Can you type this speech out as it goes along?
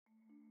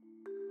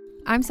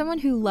I'm someone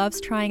who loves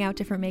trying out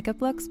different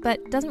makeup looks,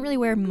 but doesn't really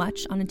wear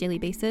much on a daily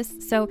basis,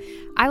 so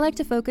I like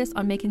to focus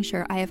on making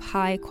sure I have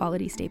high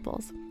quality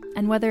staples.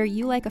 And whether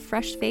you like a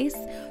fresh face,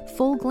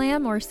 full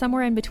glam, or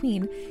somewhere in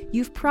between,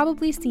 you've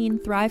probably seen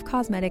Thrive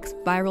Cosmetics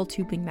Viral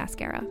Tubing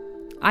Mascara.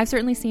 I've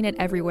certainly seen it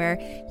everywhere.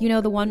 You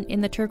know, the one in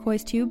the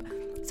turquoise tube?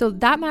 So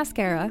that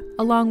mascara,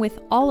 along with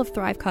all of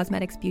Thrive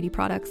Cosmetics beauty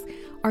products,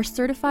 are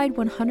certified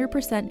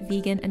 100%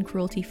 vegan and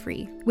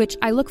cruelty-free, which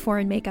I look for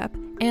in makeup,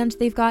 and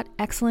they've got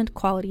excellent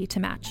quality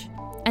to match.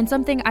 And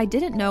something I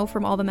didn't know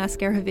from all the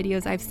mascara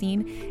videos I've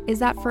seen is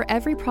that for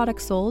every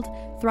product sold,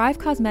 Thrive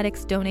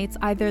Cosmetics donates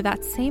either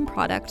that same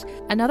product,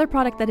 another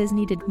product that is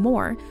needed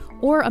more,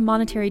 or a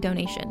monetary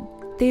donation.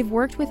 They've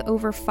worked with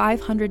over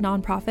 500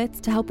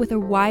 nonprofits to help with a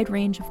wide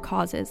range of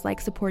causes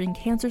like supporting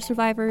cancer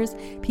survivors,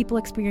 people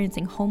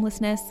experiencing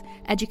homelessness,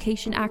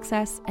 education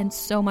access, and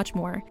so much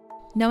more.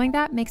 Knowing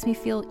that makes me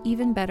feel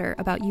even better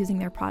about using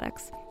their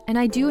products. And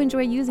I do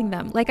enjoy using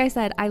them. Like I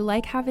said, I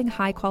like having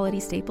high quality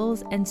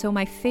staples, and so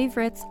my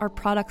favorites are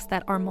products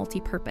that are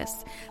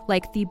multi-purpose,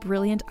 like the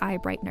Brilliant Eye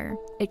Brightener.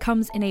 It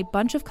comes in a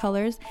bunch of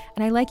colors,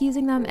 and I like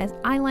using them as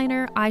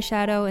eyeliner,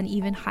 eyeshadow, and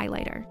even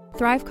highlighter.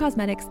 Thrive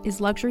Cosmetics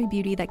is luxury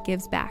beauty that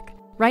gives back.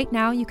 Right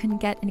now, you can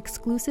get an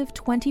exclusive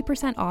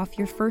 20% off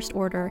your first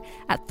order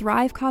at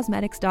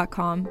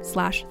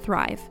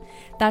thrivecosmetics.com/thrive.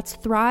 That's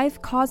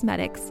Thrive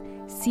Cosmetics,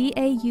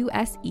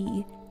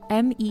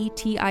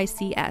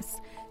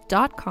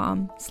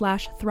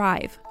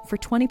 CAUSEMETICS.com/thrive for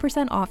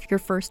 20% off your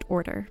first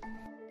order.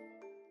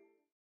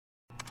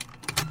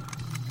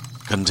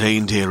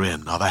 Contained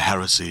herein are the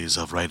heresies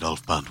of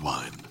Radolf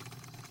Burntwine,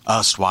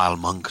 erstwhile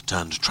monk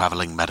turned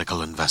traveling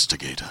medical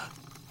investigator.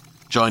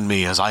 Join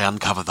me as I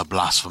uncover the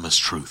blasphemous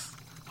truth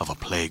of a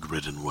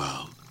plague-ridden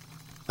world,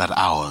 that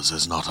ours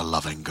is not a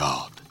loving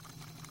God,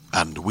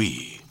 and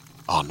we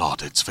are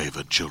not its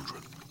favored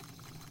children.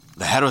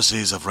 The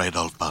Heresies of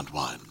Radolf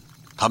Burntwine,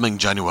 coming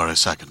January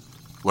 2nd,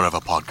 wherever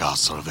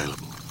podcasts are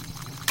available.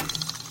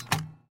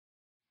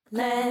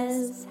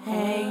 Let's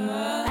hang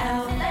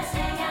out. Let's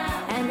hang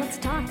out. And let's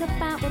talk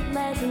about what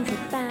lessons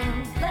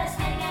about. Let's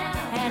hang out.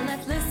 And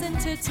let's listen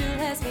to two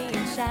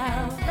lesbians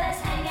shout.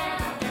 Let's hang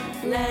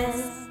out.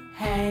 Let's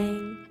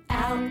hang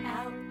out.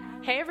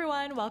 Hey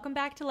everyone, welcome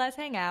back to Let's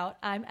Hang Out.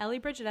 I'm Ellie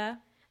Brigida.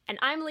 And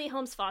I'm Lee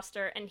Holmes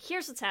Foster, and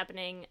here's what's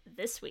happening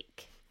this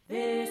week.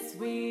 This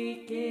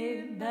week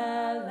in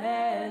the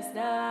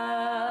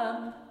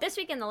Lesdom. This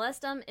week in the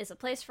Lesdom is a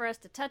place for us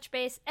to touch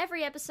base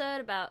every episode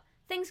about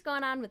things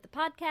going on with the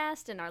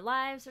podcast, in our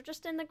lives, or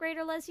just in the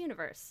greater Les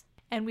universe.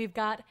 And we've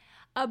got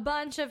a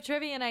bunch of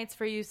trivia nights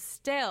for you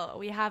still.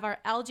 We have our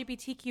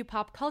LGBTQ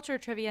pop culture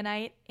trivia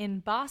night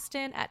in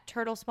Boston at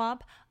Turtle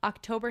Swamp,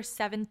 October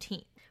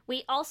 17th.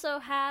 We also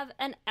have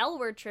an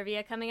L-word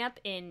trivia coming up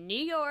in New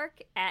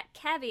York at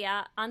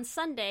Caveat on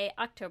Sunday,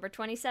 October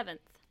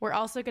 27th. We're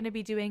also going to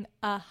be doing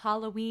a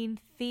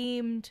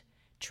Halloween-themed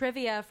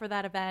trivia for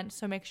that event,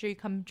 so make sure you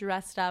come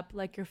dressed up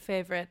like your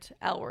favorite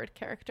L-word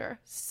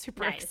character.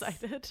 Super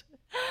excited.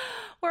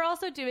 We're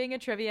also doing a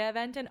trivia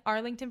event in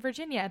Arlington,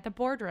 Virginia at the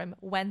Boardroom,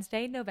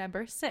 Wednesday,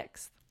 November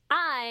 6th.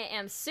 I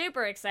am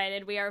super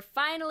excited. We are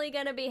finally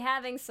going to be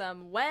having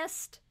some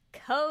West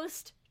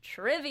Coast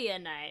trivia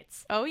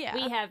nights. Oh, yeah.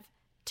 We have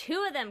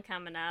 2 of them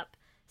coming up.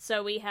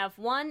 So we have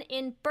one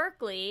in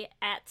Berkeley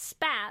at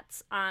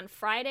Spats on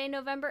Friday,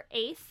 November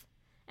 8th.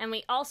 And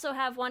we also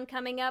have one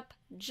coming up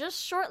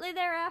just shortly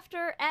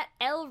thereafter at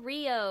El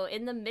Rio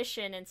in the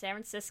Mission in San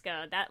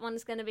Francisco. That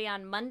one's going to be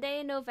on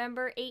Monday,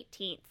 November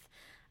 18th.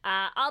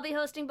 I'll be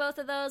hosting both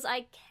of those.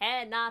 I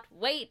cannot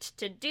wait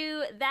to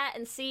do that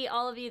and see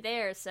all of you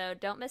there, so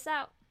don't miss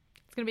out.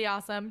 It's going to be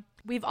awesome.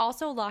 We've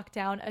also locked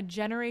down a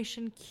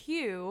Generation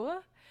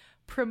Q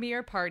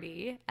premiere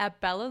party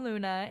at Bella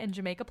Luna in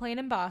Jamaica Plain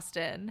in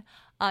Boston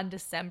on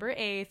December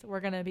 8th.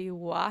 We're going to be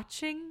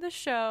watching the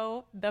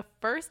show, the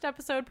first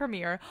episode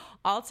premiere,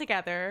 all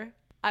together.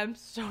 I'm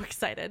so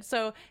excited.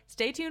 So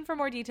stay tuned for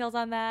more details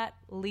on that.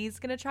 Lee's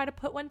going to try to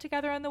put one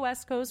together on the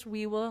West Coast.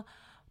 We will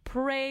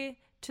pray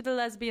to the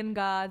lesbian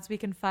gods. We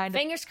can find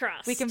fingers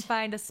crossed. We can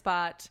find a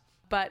spot.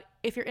 But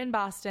if you're in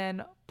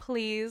Boston,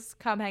 please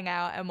come hang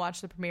out and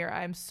watch the premiere.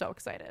 I'm so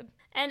excited.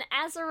 And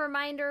as a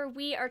reminder,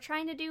 we are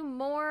trying to do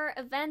more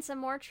events and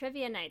more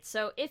trivia nights.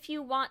 So if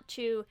you want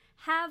to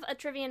have a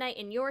trivia night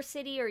in your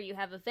city, or you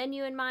have a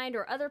venue in mind,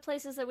 or other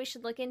places that we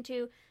should look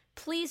into,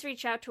 please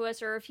reach out to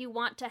us. Or if you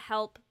want to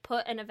help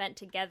put an event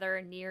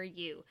together near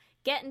you,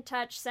 get in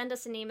touch, send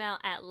us an email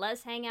at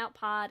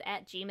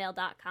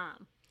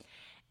leshangoutpod@gmail.com.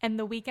 And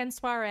the weekend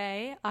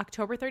soiree,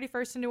 October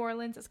 31st in New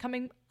Orleans, is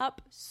coming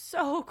up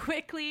so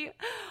quickly.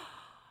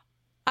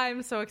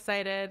 I'm so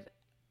excited.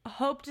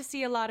 Hope to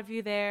see a lot of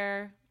you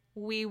there.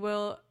 We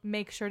will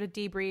make sure to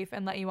debrief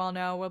and let you all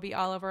know. We'll be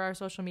all over our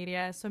social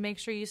media, so make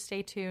sure you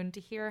stay tuned to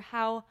hear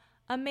how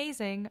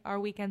amazing our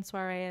weekend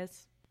soiree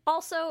is.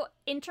 Also,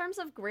 in terms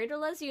of Greater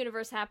Les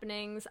Universe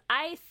happenings,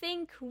 I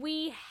think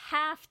we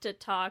have to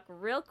talk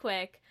real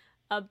quick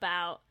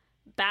about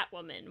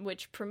Batwoman,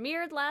 which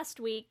premiered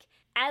last week,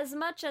 as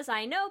much as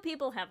I know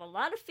people have a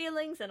lot of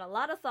feelings and a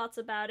lot of thoughts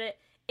about it,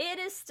 it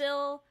is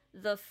still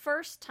the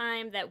first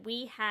time that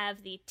we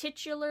have the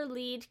titular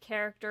lead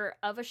character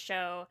of a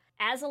show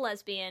as a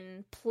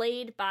lesbian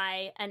played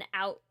by an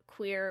out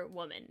queer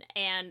woman.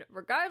 And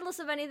regardless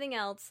of anything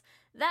else,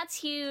 that's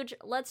huge.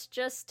 Let's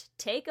just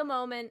take a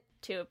moment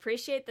to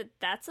appreciate that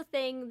that's a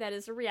thing that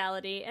is a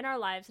reality in our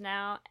lives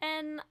now,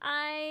 and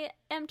I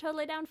am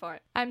totally down for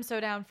it. I'm so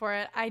down for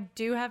it. I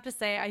do have to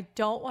say, I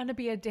don't want to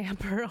be a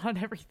damper on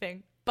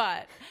everything,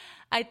 but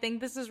I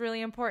think this is really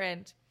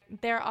important.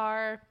 There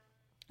are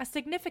a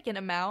significant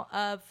amount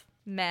of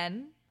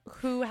men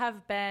who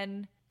have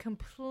been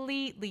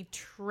completely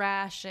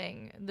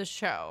trashing the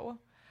show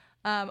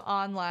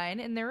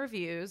online in their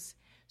reviews.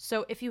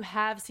 So if you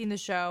have seen the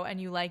show and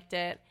you liked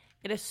it,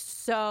 it is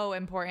so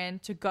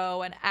important to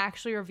go and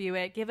actually review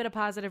it, give it a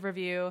positive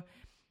review,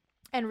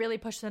 and really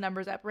push the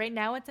numbers up. Right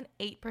now it's an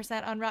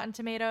 8% on Rotten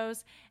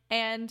Tomatoes,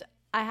 and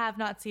I have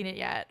not seen it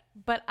yet,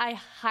 but I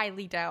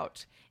highly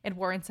doubt it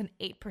warrants an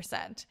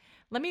 8%.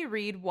 Let me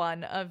read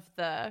one of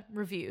the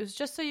reviews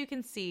just so you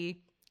can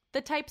see the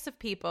types of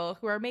people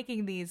who are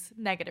making these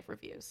negative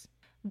reviews.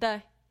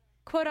 The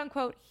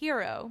quote-unquote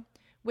hero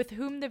with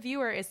whom the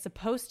viewer is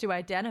supposed to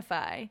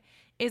identify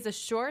is a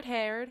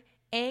short-haired,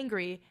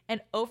 angry, and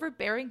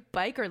overbearing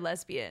biker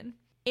lesbian.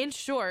 In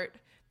short,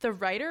 the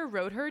writer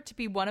wrote her to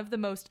be one of the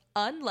most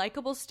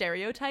unlikable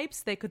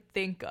stereotypes they could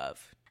think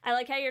of. I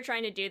like how you're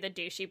trying to do the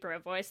douchey bro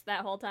voice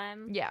that whole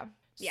time. Yeah.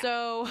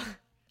 So,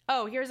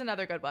 oh, here's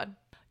another good one.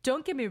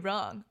 Don't get me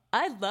wrong,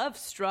 I love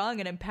strong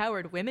and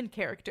empowered women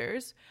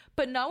characters,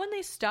 but not when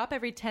they stop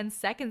every 10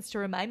 seconds to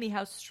remind me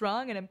how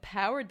strong and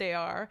empowered they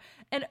are,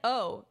 and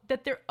oh,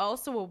 that they're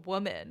also a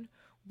woman.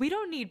 We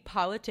don't need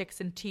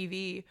politics and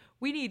TV.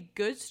 We need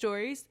good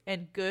stories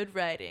and good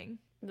writing.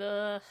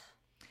 Ugh.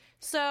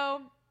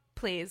 So,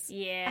 please,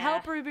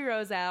 help Ruby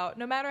Rose out.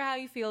 No matter how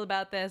you feel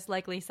about this,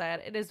 like Lee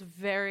said, it is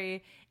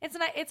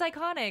it's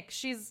iconic.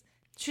 She's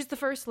the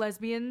first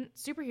lesbian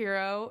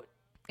superhero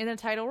in a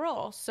title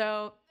role.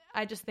 So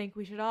I just think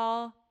we should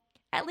all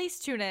at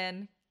least tune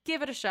in,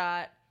 give it a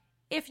shot.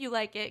 If you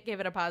like it, give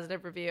it a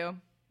positive review.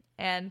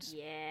 And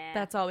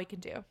that's all we can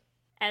do.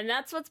 And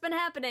that's what's been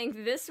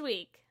happening this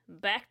week.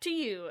 Back to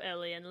you,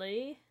 Ellie and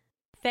Lee.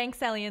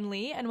 Thanks, Ellie and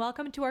Lee, and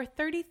welcome to our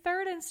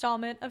 33rd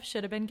installment of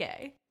Shoulda Been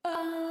Gay.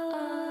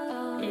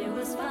 Oh, it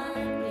was fun,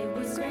 it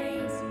was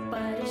great,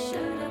 but it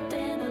should have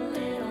been a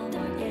little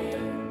more gay.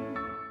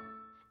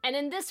 And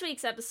in this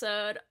week's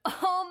episode,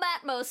 oh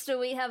Matmos, do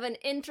we have an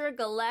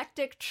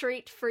intergalactic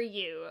treat for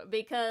you,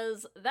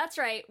 because that's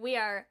right, we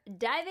are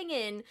diving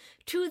in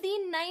to the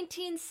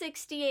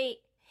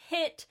 1968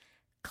 hit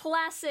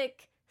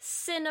classic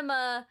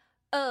cinema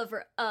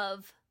oeuvre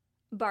of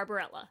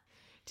Barbarella.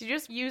 Did you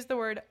just use the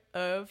word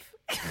of?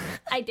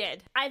 I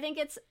did. I think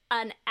it's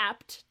an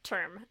apt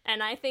term,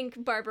 and I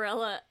think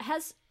Barbarella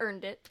has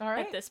earned it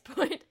at this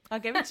point. I'll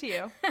give it to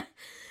you.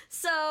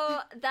 So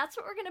that's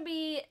what we're going to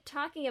be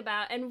talking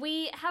about, and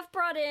we have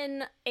brought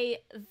in a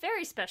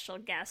very special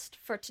guest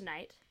for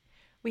tonight.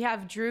 We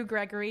have Drew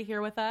Gregory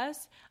here with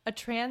us, a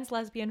trans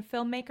lesbian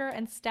filmmaker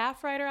and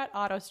staff writer at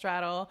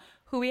Autostraddle,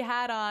 who we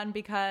had on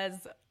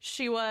because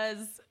she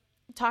was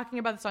talking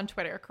about this on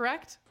Twitter,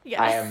 correct?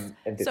 Yes. I am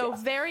enthusiastic.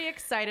 So very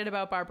excited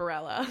about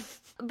Barbarella.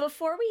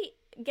 Before we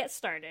get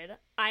started,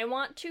 I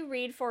want to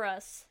read for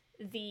us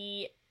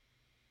the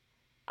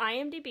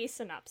IMDb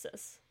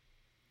synopsis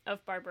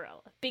of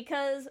Barbarella,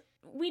 because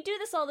we do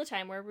this all the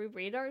time where we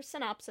read our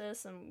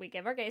synopsis and we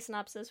give our gay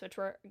synopsis, which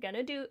we're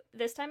gonna do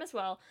this time as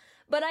well,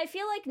 but I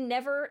feel like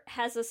never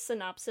has a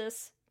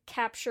synopsis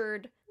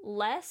captured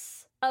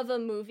less of a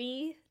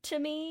movie to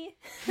me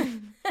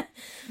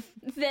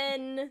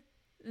than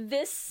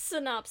this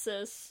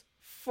synopsis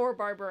for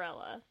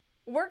Barbarella.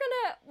 We're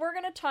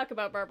gonna talk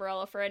about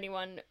Barbarella for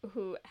anyone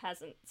who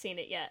hasn't seen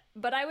it yet,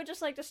 but I would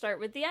just like to start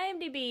with the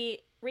IMDb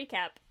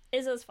recap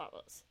is as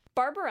follows.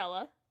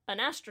 Barbarella, an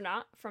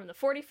astronaut from the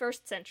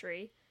 41st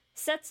century,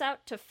 sets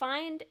out to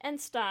find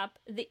and stop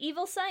the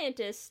evil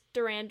scientist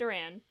Duran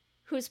Duran,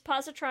 whose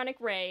positronic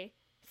ray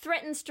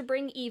threatens to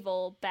bring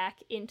evil back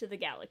into the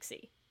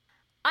galaxy.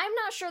 I'm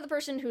not sure the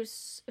person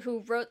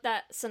who wrote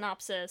that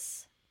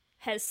synopsis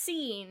has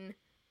seen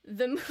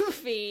the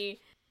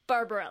movie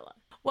Barbarella.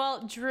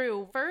 Well,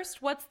 Drew,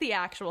 first, what's the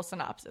actual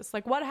synopsis?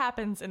 Like, what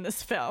happens in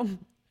this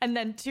film? And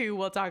then 2,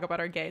 we'll talk about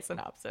our gay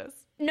synopsis.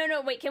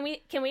 No, wait, can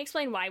we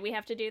explain why we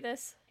have to do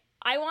this?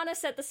 I want to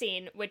set the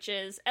scene, which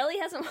is Ellie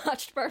hasn't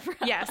watched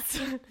Barbarella. Yes.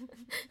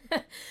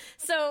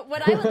 So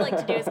what I would like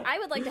to do is I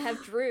would like to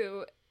have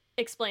Drew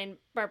explain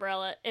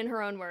Barbarella in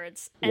her own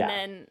words, and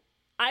then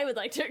I would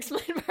like to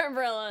explain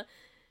Barbarella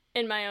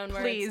in my own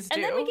words. Please do.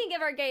 And then we can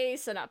give our gay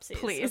synopses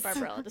Please. of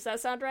Barbarella. Does that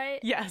sound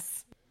right?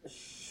 Yes.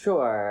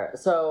 Sure.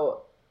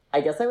 So I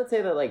guess I would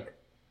say that, like,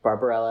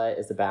 Barbarella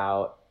is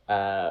about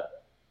a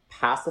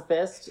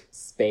pacifist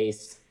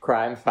space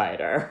crime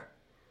fighter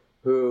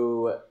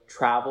who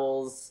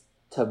travels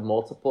to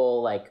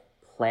multiple, like,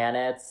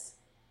 planets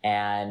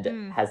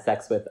and has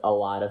sex with a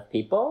lot of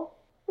people.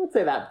 would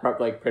say that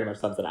like pretty much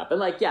sums it up. And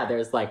like, yeah,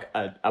 there's like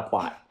a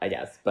plot, I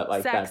guess, but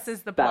like Sex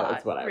is the plot,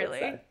 that's what I really. would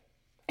say.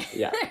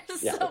 Yeah,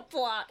 There's yeah. a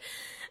plot.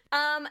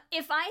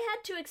 If I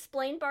had to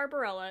explain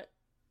Barbarella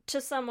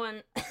to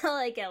someone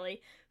like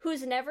Ellie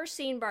who's never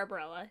seen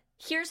Barbarella,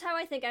 here's how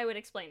I think I would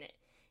explain it.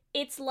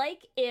 It's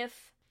like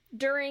if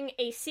during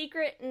a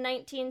secret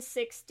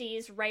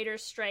 1960s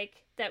writer's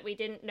strike that we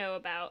didn't know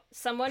about,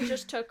 someone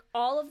just took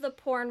all of the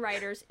porn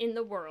writers in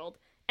the world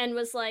and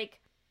was like,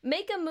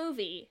 make a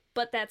movie,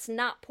 but that's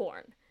not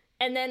porn.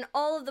 And then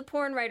all of the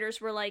porn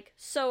writers were like,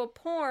 so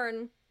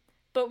porn,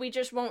 but we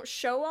just won't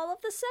show all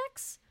of the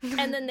sex?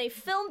 And then they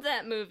filmed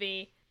that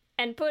movie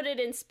and put it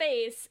in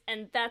space,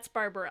 and that's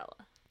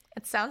Barbarella.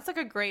 It sounds like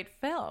a great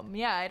film.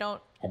 Yeah,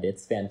 And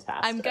it's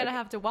fantastic. I'm gonna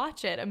have to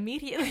watch it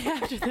immediately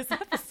after this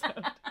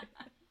episode.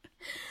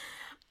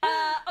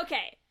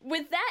 Okay,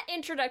 with that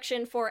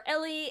introduction for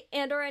Ellie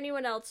and or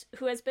anyone else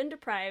who has been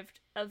deprived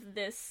of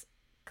this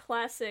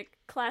classic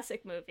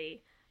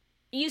movie,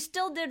 you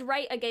still did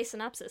write a gay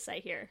synopsis, I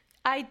hear.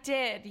 I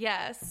did,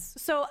 yes.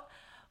 So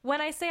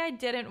when I say I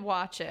didn't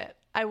watch it,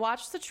 I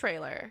watched the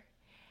trailer.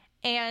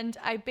 And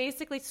I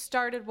basically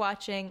started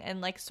watching and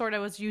like sort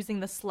of was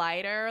using the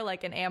slider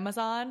like in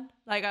Amazon.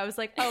 Like I was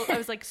like,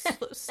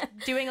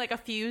 doing like a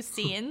few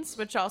scenes,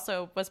 which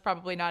also was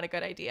probably not a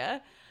good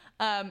idea.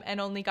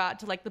 And only got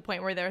to like the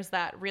point where there's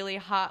that really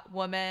hot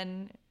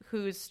woman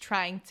who's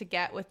trying to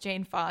get with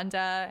Jane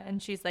Fonda.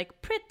 And she's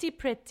like,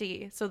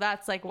 pretty. So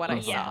that's like what I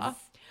saw.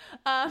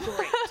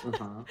 Great.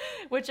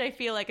 Which I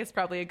feel like is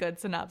probably a good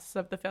synopsis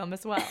of the film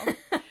as well.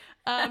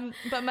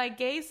 But my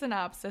gay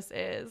synopsis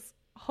is,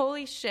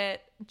 holy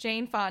shit,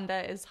 Jane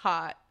Fonda is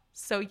hot.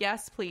 So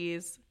yes,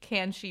 please,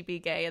 can she be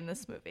gay in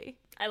this movie?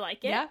 I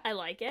like it. Yeah. I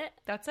like it.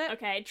 That's it.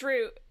 Okay,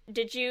 Drew,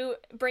 did you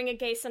bring a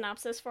gay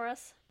synopsis for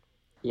us?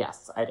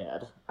 Yes, I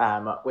did.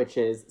 Which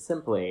is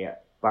simply,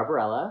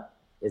 Barbarella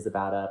is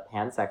about a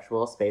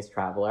pansexual space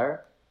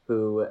traveler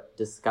who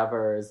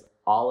discovers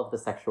all of the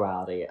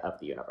sexuality of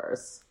the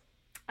universe.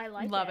 I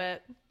like Love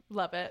it.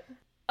 Love it.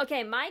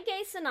 Okay, my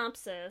gay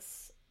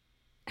synopsis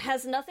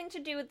has nothing to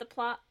do with the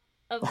plot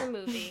of the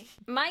movie.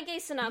 My gay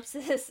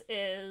synopsis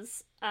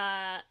is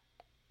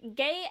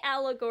gay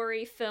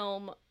allegory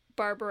film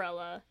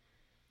Barbarella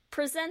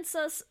presents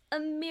us a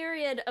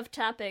myriad of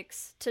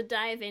topics to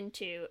dive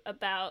into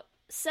about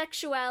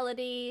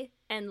sexuality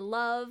and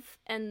love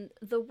and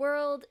the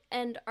world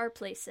and our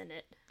place in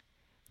it.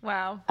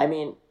 Wow. I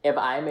mean, if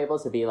I'm able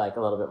to be like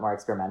a little bit more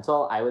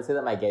experimental, I would say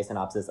that my gay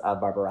synopsis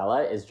of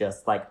Barbarella is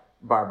just like,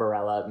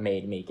 Barbarella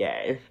made me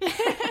gay.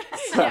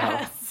 So,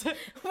 Yes.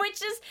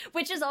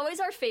 Which is always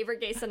our favorite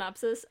gay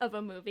synopsis of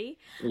a movie.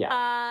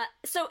 yeah.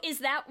 So is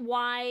that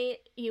why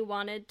you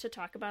wanted to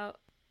talk about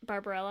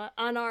Barbarella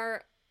on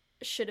our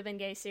Should Have Been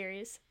Gay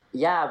series?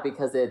 Yeah,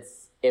 because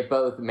it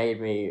both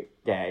made me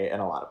gay in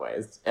a lot of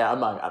ways,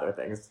 among other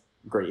things.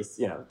 Grease,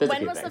 there's a When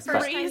few was the things,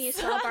 first but- time you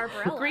saw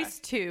Barbarella? Grease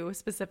 2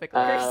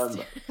 specifically. Real.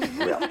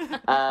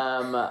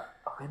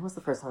 When was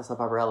the first time I saw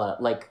Barbarella?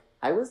 Like,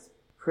 I was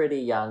pretty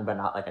young, but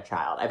not like a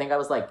child. I think I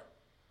was like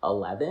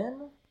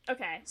 11.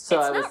 Okay. So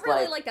it's I was not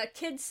really like a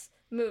kid's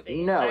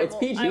movie. No, I it's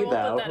PG, I will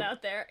though. put that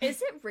out there.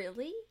 Is it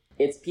really?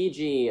 It's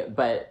PG,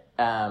 but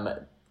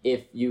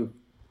if you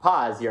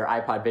pause your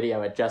iPod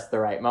video at just the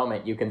right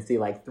moment, you can see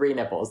like 3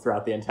 nipples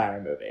throughout the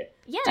entire movie.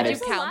 Yeah, And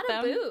there's a count lot them?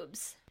 of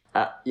boobs.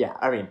 Yeah,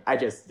 I mean, I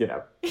just,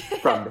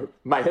 from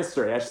my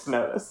history, I just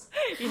know this.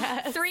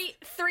 Yes.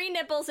 Three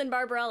nipples in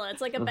Barbarella.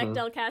 It's like a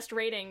Bechdel cast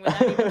rating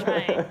without even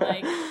trying.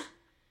 Like,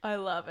 I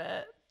love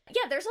it.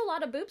 yeah, there's a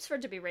lot of boobs for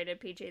it to be rated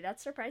PG.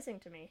 That's surprising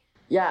to me.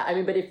 Yeah, I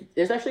mean, but if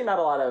there's actually not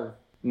a lot of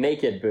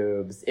naked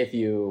boobs, if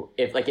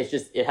like it's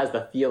just, it has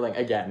the feeling,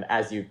 again,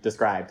 as you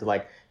described,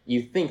 like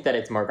you think that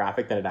it's more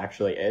graphic than it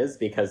actually is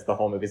because the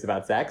whole movie's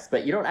about sex,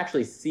 but you don't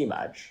actually see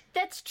much.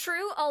 That's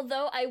true,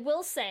 although I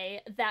will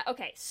say that,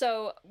 okay,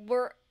 so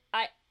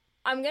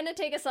I'm going to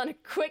take us on a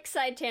quick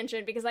side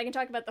tangent because I can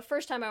talk about the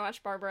first time I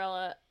watched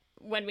Barbarella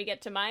when we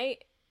get to my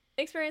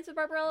experience with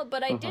Barbarella,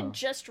 but I did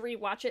just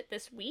rewatch it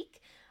this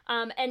week.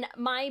 And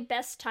my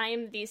best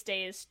time these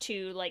days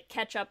to like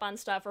catch up on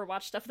stuff or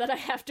watch stuff that I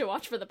have to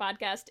watch for the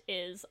podcast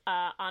is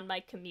on my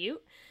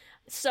commute.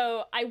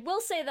 So I will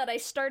say that I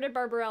started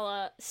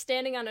Barbarella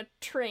standing on a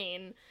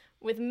train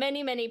with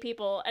many, many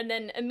people and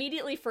then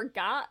immediately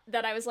forgot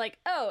that I was like,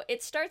 oh,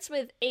 it starts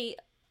with a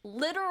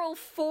literal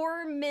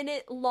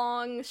 4-minute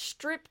long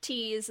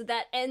striptease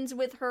that ends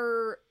with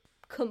her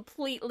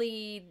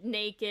completely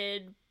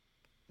naked,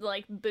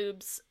 like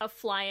boobs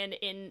a-flying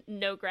in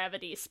no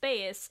gravity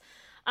space.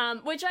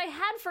 Which I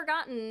had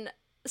forgotten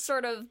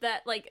sort of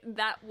that, like,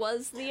 that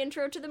was the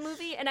intro to the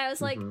movie, and I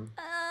was like,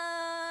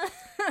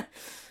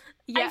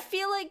 Yeah. I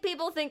feel like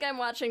people think I'm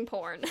watching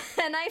porn,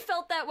 and I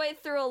felt that way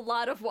through a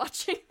lot of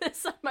watching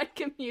this on my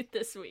commute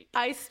this week.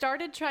 I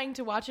started trying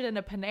to watch it in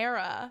a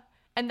Panera,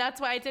 and that's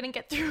why I didn't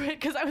get through it,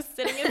 because I was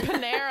sitting in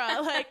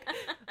Panera, like,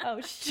 oh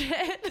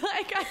shit,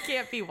 like, I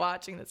can't be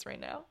watching this right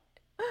now.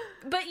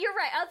 But you're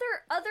right,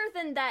 other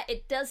than that,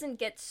 it doesn't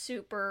get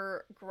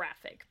super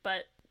graphic,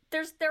 but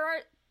there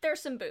are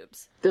there's some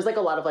boobs. There's like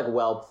a lot of like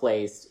well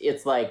placed.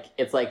 It's like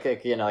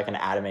you know, like an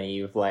Adam and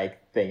Eve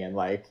like thing in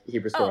like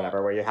Hebrew or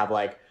whatever, where you have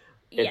like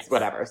it's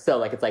whatever. So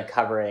like it's like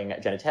covering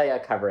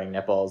genitalia, covering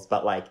nipples,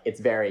 but like it's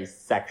very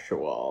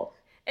sexual.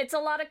 It's a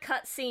lot of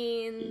cut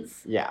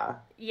scenes. Yeah.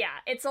 Yeah,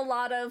 it's a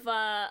lot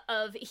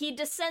of he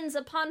descends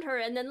upon her,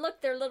 and then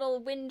look, their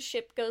little wind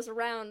ship goes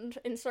around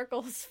in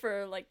circles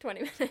for like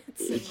 20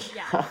 minutes.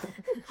 Yeah.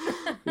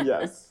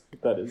 Yes,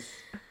 that is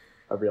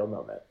a real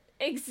moment.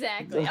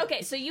 Exactly.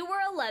 Okay, so you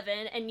were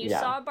 11, and you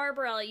saw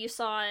Barbarella. You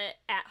saw it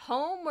at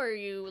home, or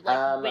you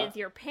like with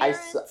your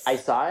parents? I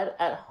saw it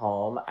at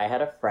home. I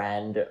had a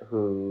friend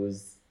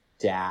whose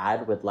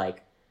dad would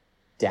like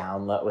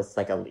was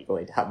like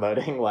illegally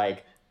downloading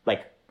like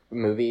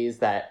movies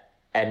that,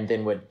 and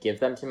then would give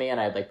them to me, and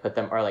I'd like put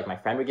them, or like my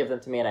friend would give them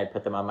to me, and I'd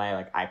put them on my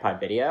like iPod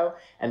video.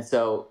 And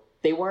so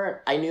they weren't,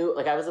 I knew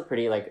like I was a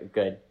pretty like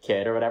good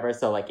kid or whatever,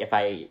 so like if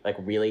I like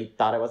really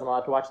thought I wasn't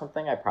allowed to watch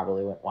something, I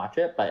probably wouldn't watch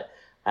it. But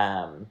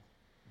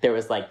there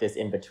was like this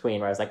in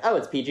between where I was like, oh,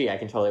 it's PG, I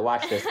can totally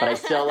watch this, but I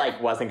still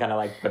like wasn't gonna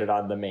like put it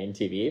on the main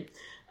TV.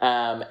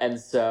 And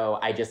so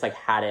I just like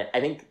had it, I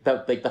think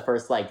the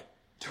first like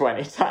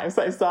 20 times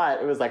I saw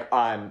it, it was like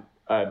on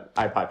an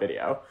iPod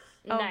video.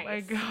 Oh nice. my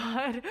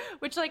god.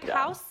 Which, like,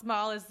 how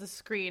small is the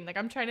screen? Like,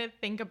 I'm trying to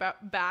think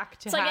about back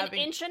to it's like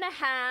having... an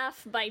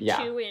 1.5 by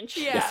 2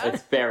 inches. Yeah,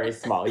 it's very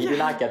small. You do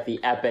not get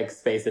the epic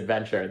space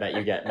adventure that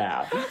you get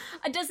now.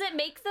 Does it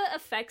make the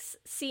effects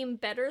seem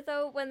better,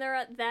 though, when they're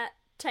at that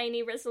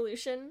tiny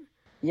resolution?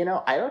 You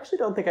know, I actually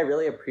don't think I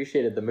really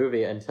appreciated the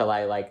movie until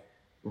I, like,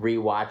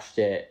 rewatched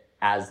it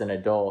as an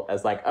adult,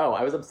 as like, oh,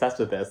 I was obsessed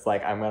with this.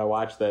 Like, I'm gonna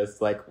watch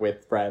this, like,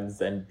 with friends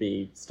and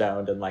be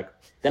stoned. And, like,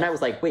 then I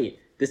was like, wait,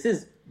 this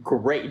is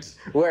great.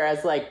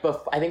 Whereas like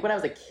I think when I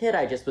was a kid,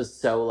 I just was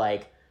so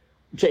like,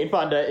 Jane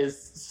Fonda is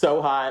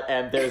so hot,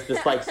 and there's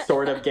this like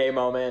sort of gay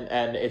moment,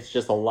 and it's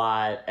just a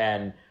lot,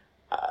 and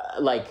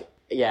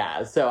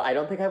so I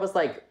don't think I was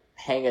like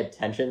paying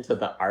attention to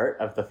the art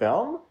of the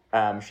film,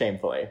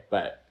 shamefully,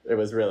 but it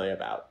was really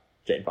about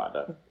Jane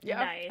Fonda. Yeah,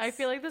 nice. I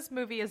feel like this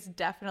movie is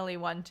definitely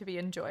one to be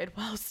enjoyed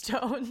while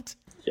stoned.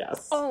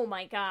 Yes. Oh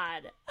my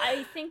god.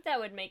 I think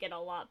that would make it a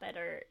lot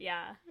better.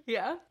 Yeah.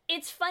 Yeah.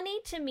 It's funny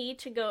to me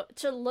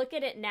to look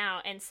at it now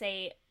and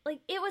say,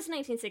 like, it was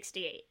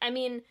 1968. I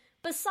mean,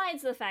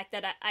 besides the fact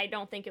that I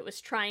don't think it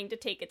was trying to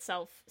take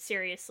itself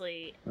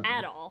seriously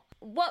at all,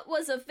 what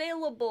was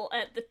available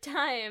at the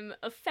time,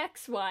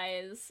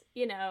 effects-wise,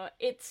 you know,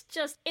 it's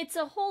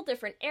a whole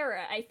different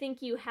era. I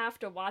think you have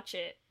to watch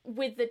it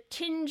with the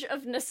tinge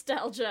of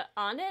nostalgia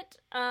on it.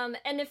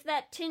 And if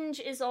that tinge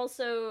is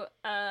also,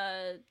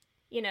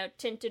 you know,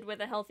 tinted with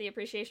a healthy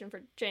appreciation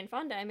for Jane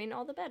Fonda, I mean,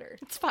 all the better.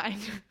 It's fine.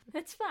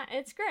 It's fine.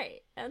 It's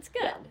great. That's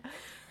good.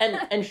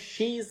 Yeah. And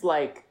she's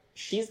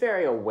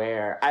very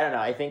aware. I don't know.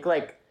 I think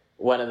like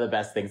one of the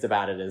best things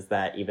about it is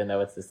that even though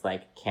it's this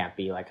like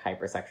campy, like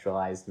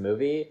hypersexualized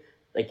movie,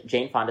 like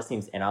Jane Fonda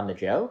seems in on the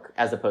joke,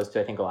 as opposed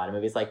to I think a lot of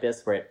movies like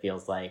this where it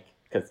feels like,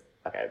 because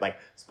like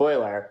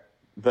spoiler,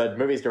 the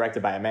movie's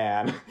directed by a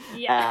man.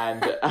 Yeah.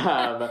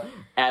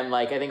 And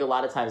like I think a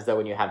lot of times though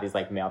when you have these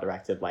like male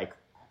directed like,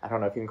 I don't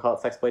know if you can call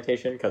it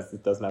sexploitation because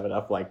it doesn't have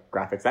enough like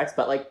graphic sex,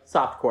 but like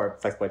softcore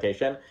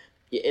sexploitation,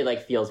 it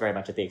like feels very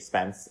much at the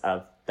expense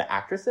of the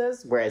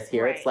actresses. Whereas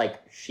here it's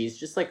like she's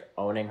just like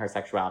owning her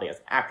sexuality as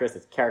an actress,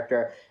 as a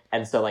character,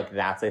 and so like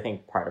that's I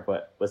think part of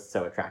what was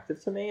so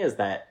attractive to me is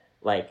that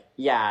like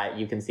yeah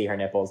you can see her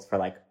nipples for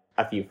like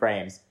a few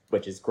frames,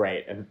 which is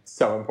great and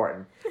so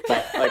important,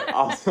 but like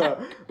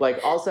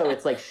also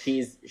it's like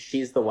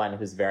she's the one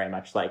who's very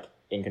much like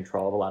in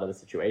control of a lot of the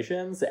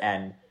situations.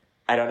 And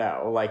I don't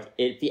know, like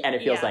it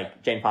feels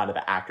like Jane Fonda,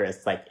 the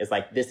actress, like is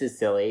like, this is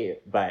silly,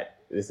 but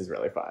this is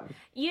really fun.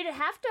 You'd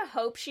have to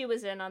hope she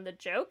was in on the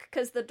joke,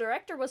 because the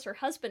director was her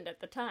husband at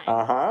the time.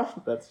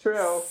 That's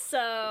true.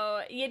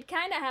 So you'd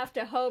kind of have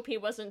to hope he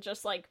wasn't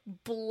just like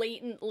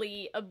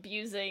blatantly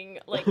abusing,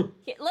 like,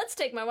 let's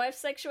take my wife's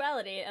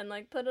sexuality and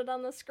like put it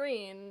on the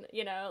screen,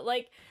 you know,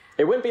 like.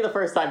 It wouldn't be the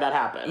first time that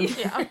happened.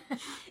 Yeah.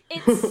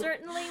 It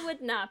certainly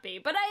would not be.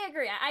 But I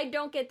agree. I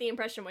don't get the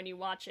impression when you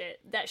watch it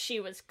that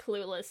she was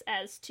clueless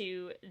as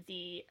to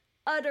the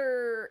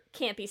utter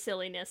campy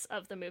silliness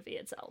of the movie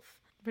itself.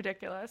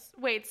 Ridiculous.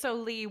 Wait, so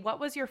Lee, what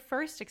was your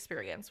first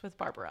experience with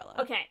Barbarella?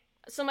 Okay,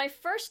 so my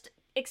first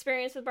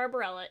experience with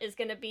Barbarella is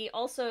going to be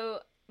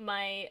also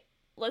my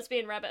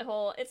lesbian rabbit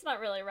hole. It's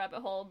not really a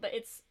rabbit hole, but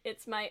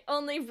it's my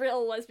only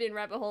real lesbian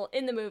rabbit hole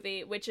in the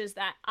movie, which is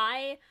that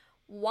I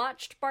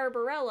watched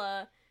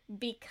Barbarella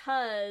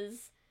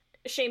because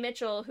Shay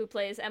Mitchell, who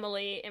plays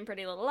Emily in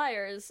Pretty Little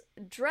Liars,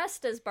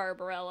 dressed as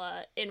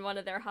Barbarella in one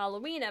of their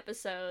Halloween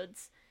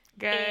episodes.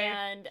 Gay.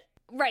 And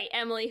right,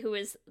 Emily, who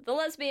is the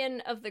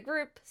lesbian of the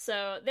group,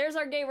 so there's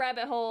our gay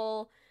rabbit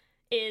hole,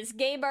 is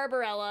gay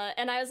Barbarella,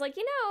 and I was like,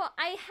 you know,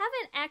 I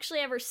haven't actually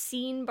ever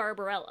seen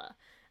Barbarella.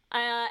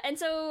 And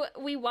so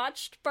we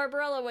watched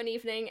Barbarella one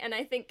evening, and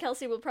I think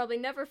Kelsey will probably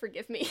never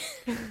forgive me.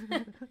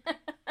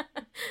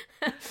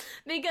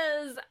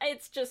 because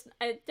it's just,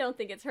 I don't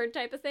think it's her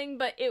type of thing,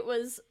 but it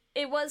was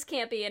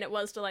campy and it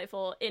was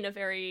delightful in a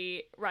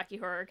very Rocky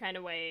Horror kind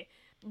of way.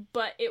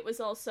 But it was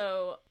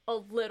also a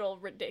little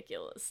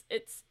ridiculous.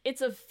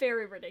 It's a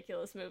very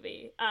ridiculous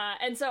movie.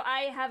 And so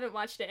I haven't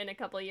watched it in a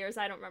couple of years.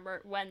 I don't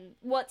remember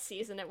what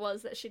season it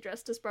was that she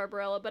dressed as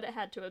Barbarella, but it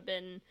had to have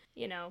been,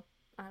 I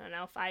don't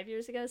know, 5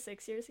 years ago,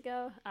 6 years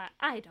ago.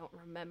 I don't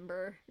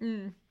remember.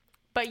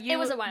 But it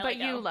was a while ago.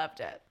 You loved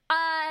it.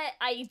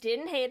 I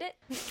didn't hate it,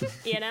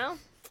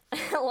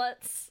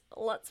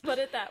 Let's put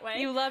it that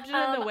way. You loved it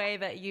in the way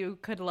that you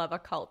could love a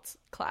cult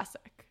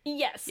classic.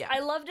 Yes, yeah. I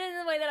loved it in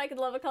the way that I could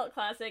love a cult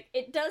classic.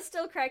 It does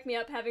still crack me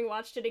up having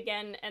watched it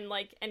again and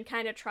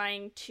kind of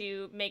trying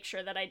to make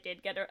sure that I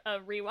did get a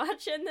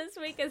rewatch in this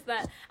week, is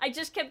that I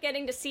just kept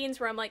getting to scenes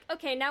where I'm like,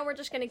 okay, now we're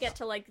just going to get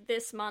to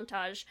this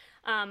montage.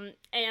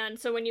 And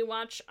so when you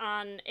watch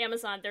on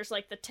Amazon, there's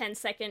the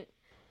 10-second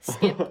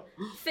skip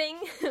thing,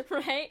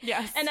 right?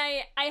 Yes. And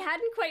I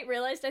hadn't quite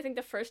realized, I think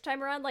the first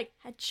time around,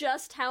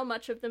 just how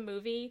much of the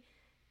movie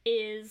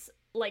is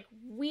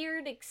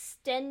weird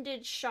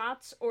extended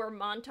shots or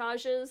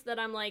montages that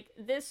I'm like,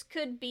 this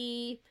could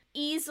be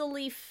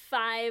easily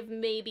 5,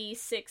 maybe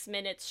 6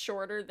 minutes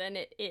shorter than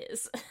it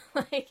is.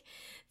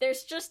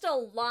 There's just a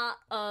lot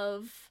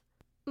of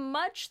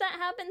much that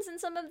happens in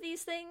some of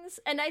these things.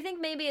 And I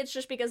think maybe it's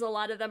just because a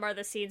lot of them are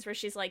the scenes where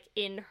she's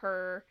in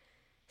her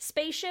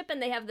spaceship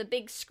and they have the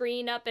big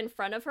screen up in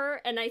front of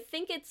her, and I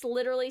think it's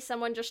literally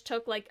someone just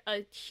took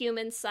a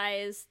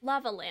human-sized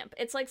lava lamp.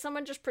 It's like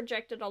someone just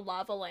projected a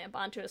lava lamp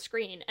onto a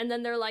screen, and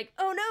then they're like,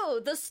 oh no,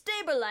 the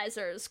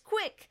stabilizers,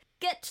 quick,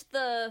 get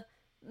the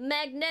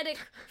magnetic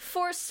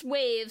force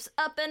waves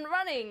up and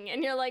running,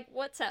 and you're like,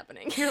 what's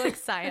happening? You're like,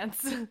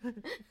 science.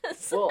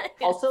 Well,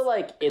 also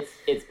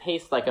it's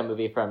paced like a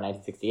movie from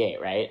 1968,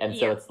 right? And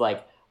so it's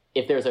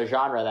if there's a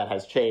genre that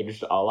has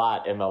changed a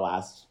lot in the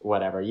last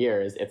whatever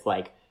years, it's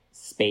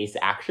space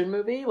action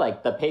movie.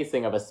 The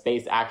pacing of a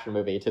space action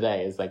movie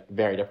today is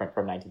very different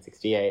from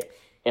 1968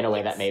 in a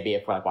way that maybe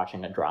if we're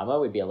watching a drama,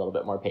 we'd be a little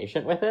bit more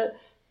patient with it.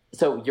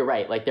 So you're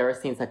right. There are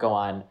scenes that go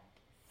on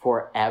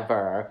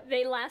forever.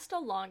 They last a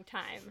long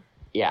time.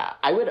 Yeah,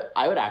 I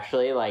would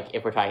actually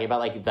if we're talking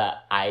about the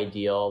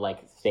ideal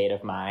state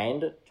of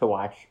mind to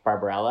watch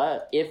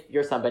Barbarella, if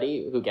you're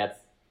somebody who gets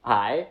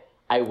high,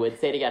 I would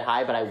say to get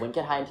high, but I wouldn't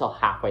get high until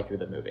halfway through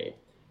the movie.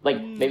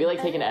 Maybe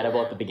take an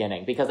edible at the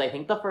beginning, because I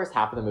think the first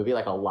half of the movie,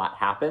 a lot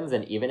happens,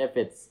 and even if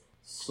it's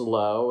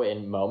slow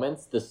in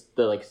moments, the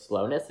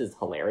slowness is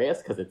hilarious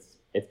because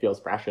it feels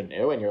fresh and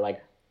new, and you're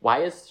like,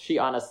 why is she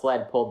on a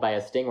sled pulled by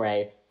a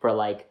stingray for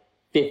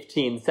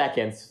 15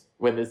 seconds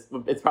when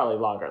it's probably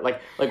longer?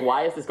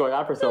 Why is this going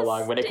on for so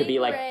long when it could be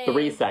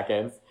 3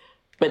 seconds?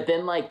 But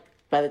then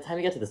by the time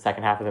you get to the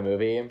second half of the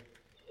movie,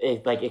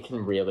 it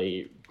can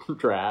really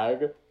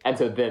drag, and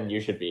so then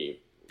you should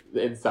be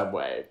in some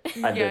way.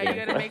 You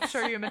gotta make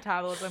sure your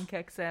metabolism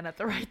kicks in at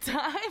the right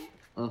time.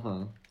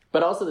 Mm-hmm.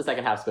 But also the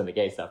second half's when the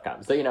gay stuff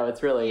comes, so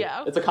it's really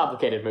it's a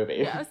complicated movie.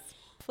 Yes.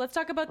 Let's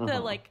talk about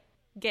the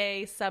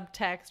gay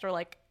subtext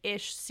or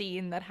ish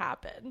scene that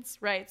happens,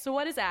 right? So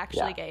what is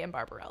actually gay in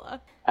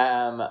Barbarella?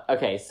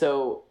 Okay,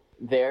 so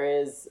there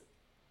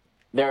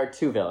are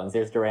two villains.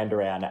 There's Duran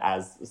Duran,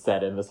 as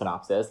said in the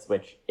synopsis,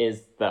 which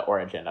is the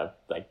origin of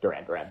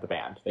Duran Duran, the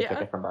band. They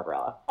took it from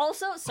Barbarella.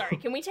 Also, sorry,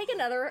 can we take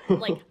another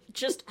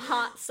just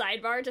hot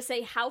sidebar to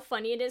say how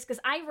funny it is?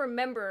 Because I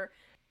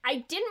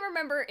didn't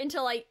remember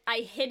until I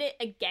hit it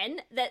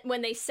again that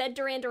when they said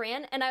Duran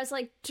Duran, and I was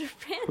like,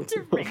 Duran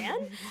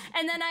Duran?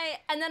 and then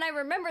I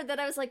remembered that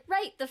I was like,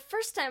 right, the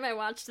first time I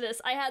watched this,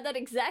 I had that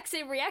exact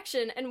same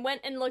reaction and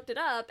went and looked it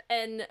up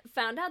and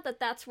found out that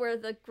that's where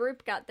the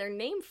group got their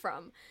name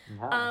from.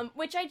 Wow.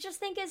 Which I just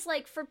think is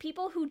for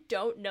people who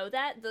don't know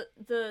that,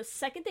 the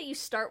second that you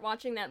start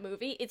watching that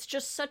movie, it's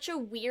just such a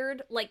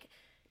weird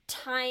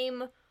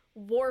time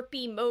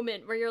warpy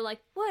moment where you're like,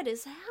 what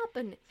is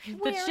happening?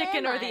 The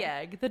chicken or the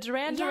egg? The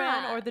Duran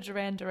Duran or the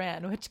Duran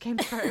Duran? Which came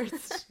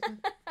first?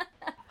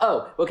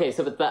 Oh, okay.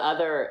 So, but the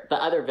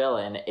other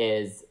villain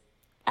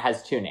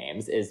has two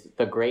names: is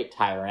the Great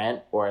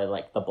Tyrant or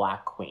the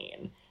Black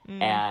Queen.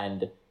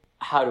 And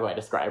how do I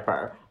describe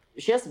her?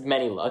 She has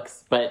many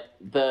looks, but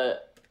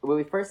when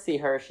we first see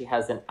her, she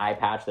has an eye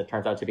patch that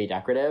turns out to be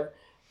decorative.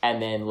 And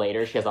then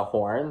later she has a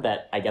horn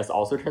that I guess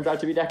also turns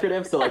out to be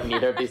decorative. So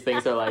neither of these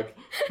things are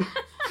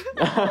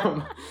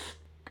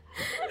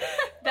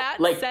that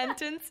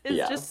sentence is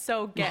just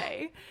so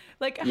gay.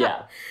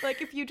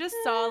 If you just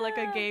saw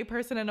a gay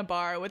person in a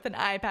bar with an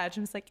eye patch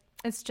and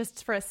it's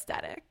just for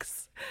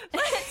aesthetics.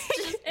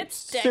 It's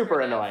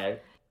super annoying.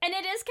 And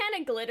it is kind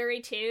of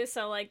glittery too,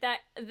 so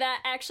that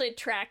actually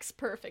tracks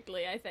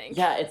perfectly, I think.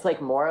 Yeah, it's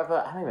more of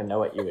a, I don't even know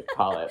what you would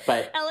call it,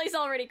 but Ellie's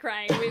already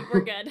crying.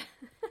 We're good.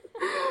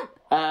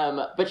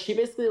 But she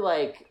basically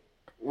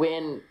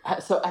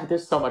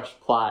there's so much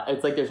plot.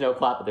 It's there's no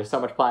plot, but there's so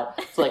much plot.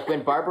 So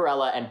when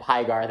Barbarella and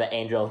Pygar, the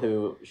angel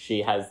who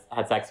she has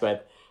had sex with,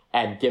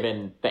 and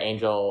given the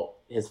angel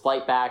his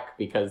flight back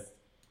because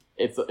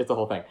it's a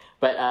whole thing.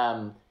 But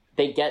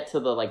they get to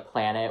the, like,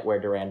 planet where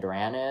Duran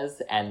Duran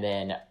is, and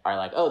then are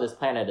like, oh, this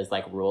planet is,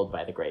 like, ruled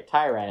by the Great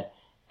Tyrant.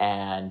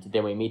 And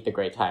then we meet the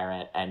Great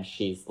Tyrant, and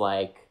she's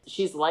like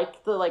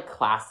the, like,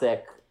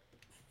 classic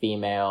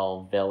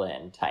female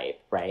villain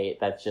type, right?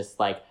 That's just,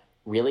 like,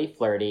 really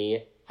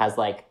flirty, has,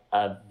 like,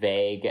 a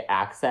vague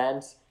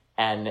accent,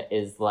 and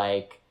is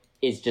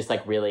just,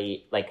 like,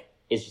 really, like,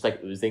 is just,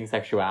 like, oozing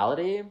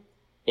sexuality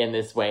in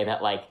this way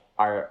that, like,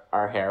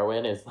 our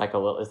heroine is, like,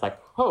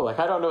 oh, like,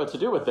 I don't know what to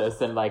do with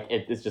this, and, like,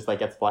 it's just, like,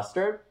 gets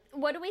flustered.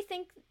 What do we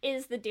think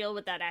is the deal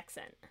with that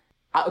accent?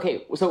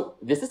 Okay, so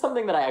this is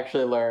something that I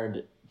actually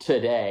learned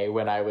today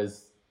when I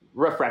was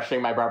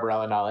refreshing my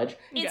Barbarella knowledge.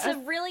 It's a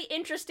really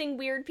interesting,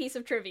 weird piece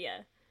of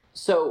trivia.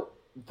 So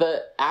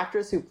the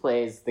actress who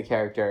plays the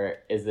character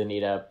is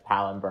Anita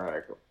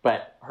Pallenberg,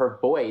 but her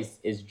voice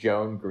is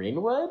Joan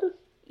Greenwood.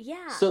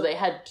 Yeah. So they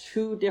had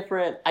two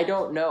different, I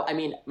don't know. I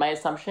mean, my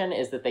assumption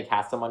is that they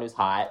cast someone who's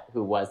hot,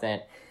 who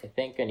wasn't, I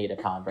think Anita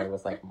Pallenberg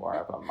was, like, more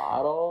of a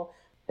model.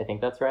 I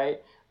think that's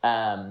right.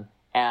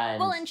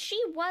 And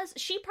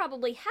she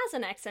probably has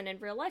an accent in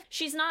real life.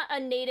 She's not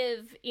a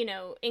native,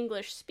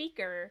 English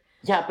speaker.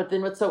 Yeah, but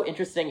then what's so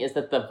interesting is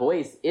that the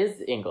voice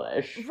is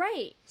English.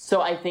 Right.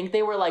 So I think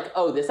they were like,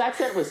 oh, this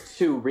accent was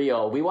too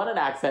real. We want an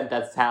accent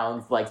that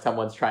sounds like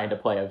someone's trying to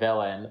play a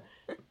villain.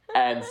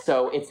 And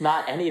so it's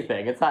not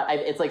anything. It's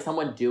like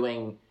someone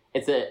doing,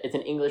 it's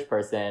an English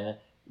person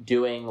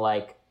doing,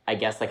 like, I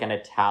guess, like, an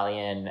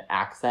Italian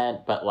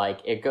accent, but,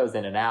 like, it goes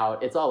in and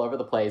out. It's all over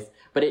the place.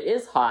 But it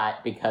is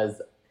hot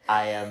because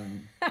I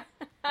am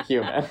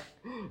human.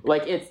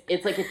 Like,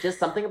 it's like, it's just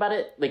something about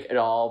it, like, it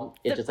all,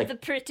 it's just, like... The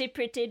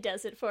pretty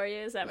does it for you,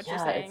 is that what you're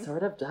saying? Yeah, it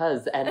sort of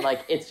does. And,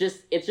 like, it's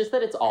just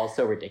that it's all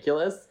so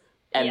ridiculous.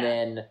 And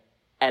then,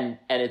 and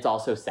it's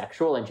also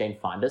sexual, and Jane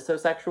Fonda's so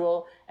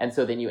sexual. And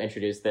so then you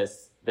introduce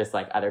this,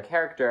 like, other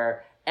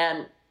character,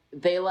 and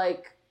they,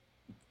 like,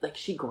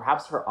 she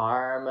grabs her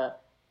arm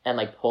and,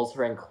 like, pulls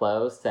her in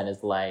close and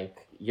is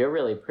like, you're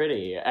really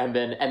pretty. And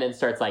then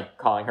starts, like,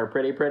 calling her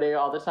pretty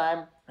all the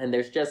time. And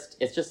it's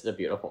just a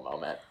beautiful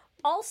moment.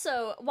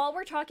 Also, while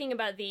we're talking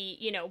about the,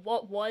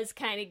 what was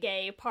kind of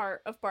gay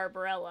part of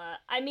Barbarella,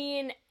 I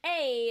mean,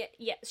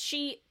 yes,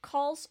 she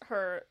calls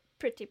her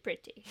pretty.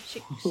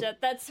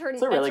 That's her,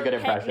 it's a really good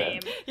pet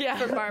impression. name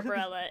for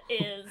Barbarella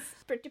is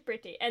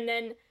pretty. And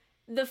then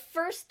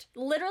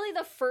literally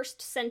the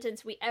first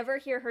sentence we ever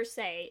hear her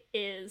say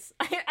is,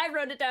 I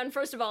wrote it down,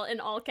 first of all, in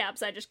all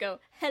caps, I just go,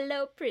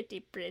 hello,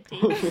 pretty.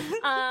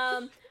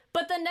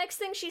 But the next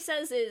thing she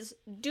says is,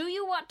 do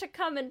you want to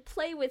come and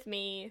play with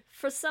me?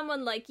 For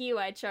someone like you,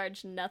 I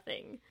charge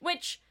nothing.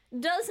 Which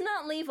does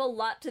not leave a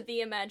lot to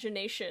the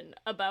imagination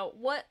about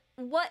what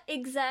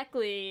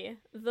exactly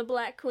the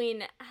Black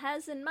Queen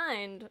has in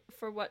mind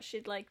for what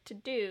she'd like to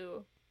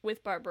do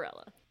with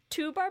Barbarella.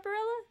 To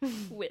Barbarella?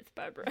 With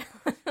Barbarella.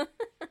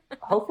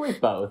 Hopefully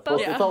both.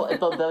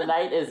 The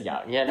night is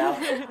young,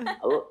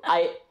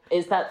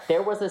 is that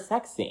there was a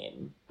sex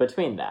scene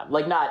between them.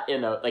 Like, not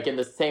in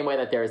the same way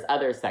that there's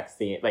other sex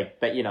scene, like,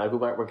 that, we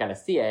we're going to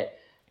see it,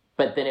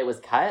 but then it was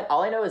cut.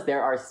 All I know is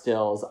there are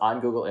stills on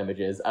Google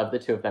Images of the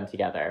two of them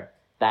together.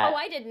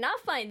 I did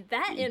not find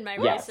that in my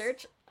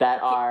research.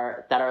 That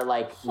are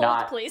like, Hold,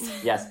 not, please.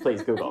 Yes,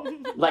 please Google.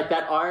 Like,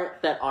 that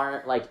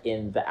aren't like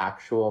in the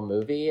actual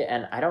movie,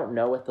 and I don't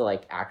know what the,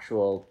 like,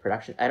 actual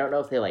production, I don't know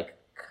if they, like,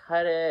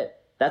 cut it.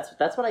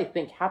 That's what I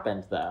think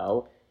happened,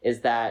 though, is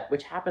that,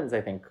 which happens,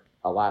 I think,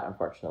 a lot,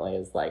 unfortunately,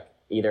 is, like,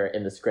 either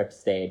in the script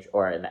stage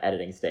or in the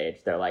editing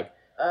stage, they're like,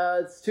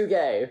 it's too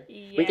gay.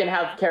 Yeah. We can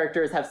have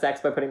characters have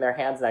sex by putting their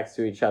hands next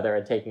to each other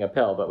and taking a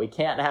pill, but we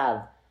can't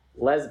have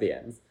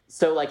lesbians.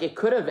 So, like, it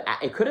could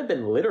have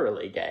been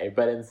literally gay,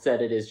 but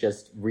instead it is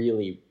just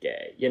really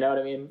gay. You know what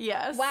I mean?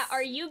 Yes. Wow,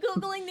 are you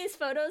Googling these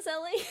photos,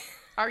 Ellie?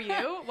 Are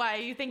you? Why,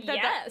 you think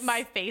that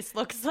my face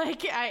looks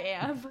like I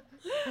am?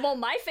 Well,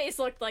 my face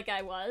looked like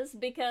I was,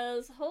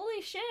 because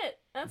holy shit,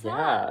 that's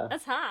hot.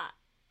 That's hot.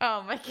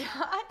 Oh my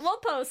god. We'll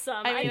post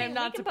some. I mean, I'm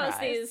not we can surprised.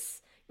 Post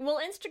these. Will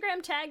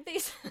Instagram tag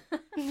these?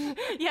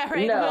 Yeah,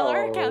 right. No. Will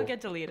our account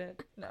get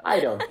deleted? No. I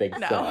don't think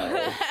No.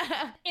 so.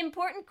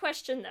 Important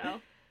question,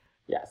 though.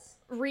 Yes.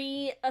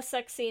 A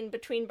sex scene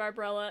between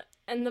Barbarella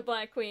and the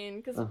Black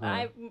Queen, because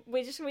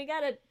we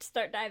gotta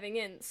start diving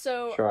in.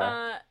 So,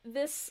 Sure.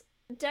 this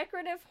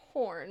decorative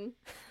horn.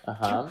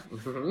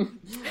 Mm-hmm.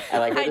 I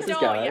like where this is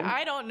going. Yeah,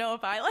 I don't know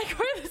if I like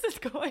where this is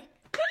going.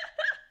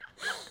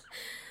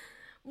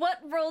 What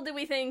role do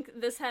we think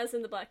this has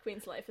in the Black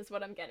Queen's life is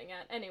what I'm getting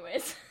at.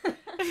 Anyways.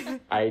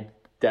 I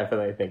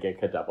definitely think it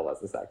could double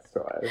as a sex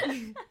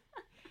toy.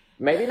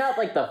 Maybe not,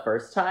 like, the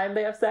first time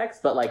they have sex,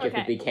 but, like, if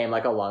it became,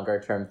 like, a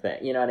longer term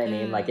thing. You know what I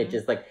mean? Like, it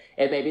just, like,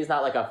 it maybe it's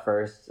not, like, a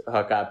first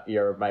hookup,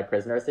 you're my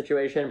prisoner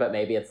situation, but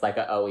maybe it's, like,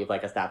 we've,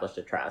 like, established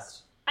a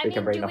trust. I mean,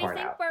 do we think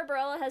out.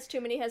 Barbarella has too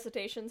many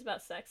hesitations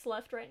about sex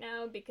left right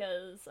now?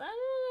 Because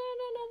I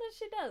don't know that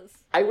she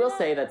does. I will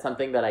say that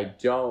something that I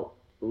don't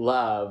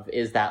love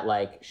is that,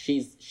 like,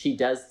 she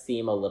does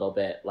seem a little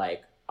bit,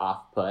 like,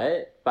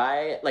 off-put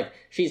by, like,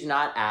 she's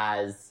not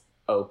as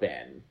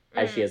open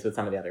as she is with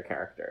some of the other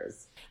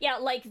characters. Yeah,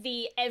 like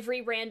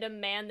every random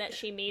man that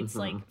she meets,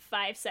 like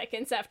 5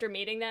 seconds after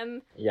meeting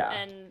them. Yeah.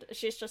 And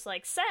she's just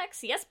like,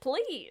 sex, yes,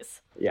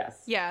 please.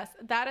 Yes. Yes,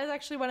 that is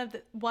actually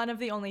one of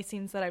the only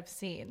scenes that I've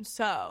seen.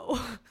 So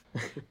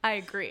I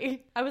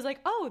agree. I was like,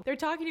 oh, they're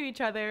talking to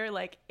each other.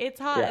 Like, it's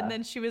hot. Yeah. And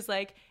then she was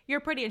like, you're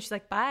pretty. And she's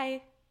like,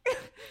 bye.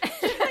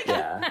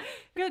 Yeah.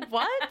 Good,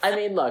 what? I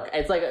mean, look,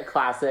 it's like a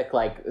classic,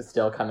 like,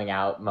 still coming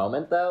out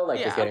moment, though.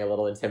 Like, just getting a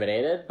little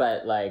intimidated,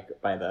 but, like,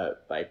 by the,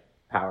 like,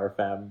 power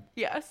femme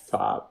Yes.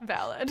 top.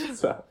 Valid.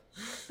 So.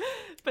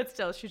 But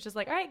still, she's just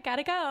like, all right,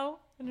 gotta go.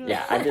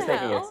 Yeah, I'm just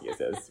making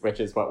excuses,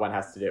 which is what one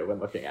has to do when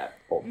looking at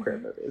old queer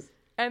movies.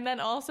 And then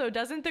also,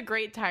 doesn't the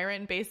Great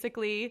Tyrant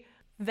basically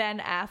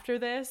then after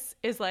this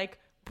is like,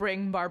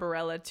 bring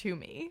Barbarella to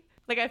me?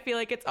 Like, I feel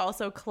like it's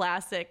also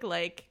classic,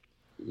 like,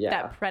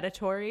 that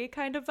predatory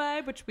kind of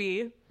vibe, which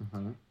we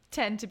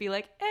tend to be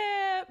like,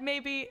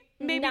 maybe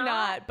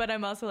not. But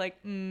I'm also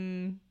like,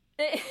 the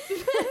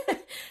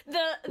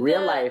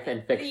real life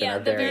and fiction are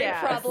the very very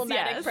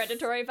problematic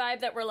predatory vibe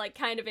that we're like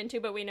kind of into,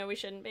 but we know we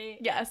shouldn't be.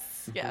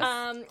 Yes.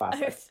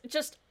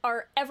 Just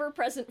our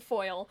ever-present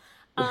foil.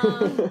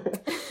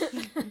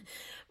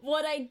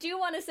 What I do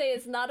want to say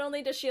is not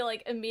only does she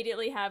like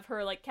immediately have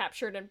her like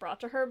captured and brought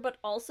to her, but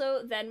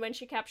also then when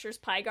she captures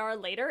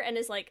Pygar later and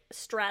is like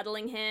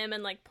straddling him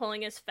and like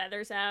pulling his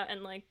feathers out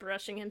and like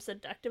brushing him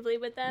seductively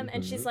with them,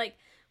 and she's like,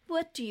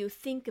 "What do you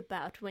think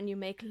about when you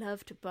make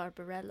love to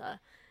Barbarella?"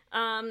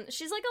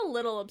 She's like a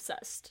little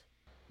obsessed.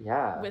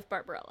 Yeah. With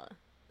Barbarella.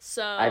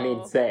 So I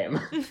mean, same.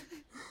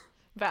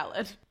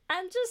 Valid.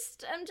 I'm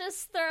just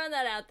throwing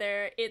that out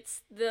there.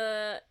 It's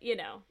the,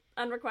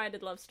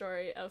 unrequited love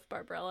story of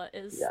Barbarella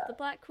is the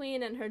Black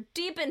Queen and her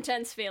deep,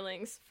 intense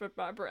feelings for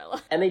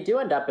Barbarella. And they do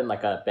end up in,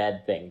 like, a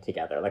bed thing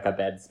together, like a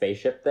bed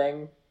spaceship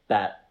thing,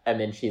 and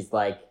then she's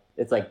like,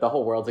 it's like the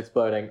whole world's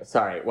exploding.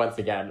 Sorry, once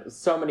again,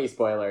 so many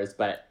spoilers,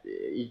 but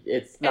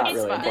it's not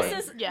really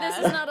important. This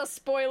is not a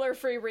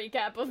spoiler-free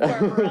recap of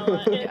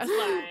Barbarella. It's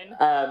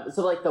fine.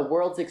 So, like, the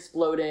world's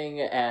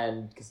exploding,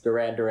 and because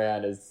Duran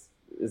Duran is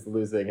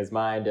losing his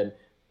mind, and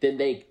then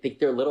they think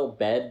their little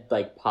bed,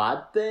 like,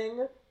 pod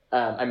thing.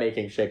 I'm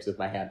making shapes with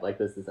my hand, like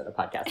this isn't a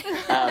podcast.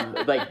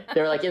 Like,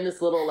 they're, like, in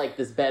this little, like,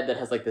 this bed that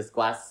has, like, this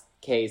glass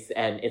case,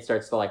 and it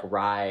starts to, like,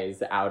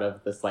 rise out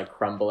of this, like,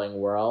 crumbling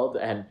world,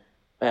 and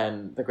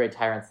the Great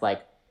Tyrant's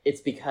like,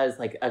 it's because,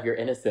 like, of your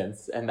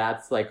innocence, and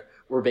that's, like,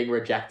 we're being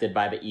rejected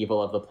by the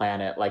evil of the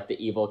planet, like,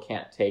 the evil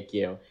can't take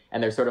you,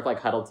 and they're sort of, like,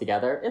 huddled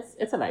together.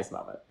 It's a nice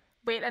moment.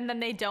 Wait, and then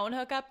they don't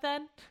hook up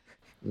then?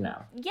 No.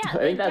 Yeah, I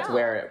think that's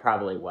where it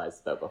probably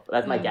was, though. Before.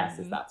 That's my guess,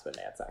 is that's when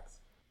they had sex.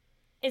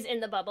 Is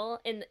in the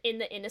bubble, in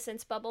the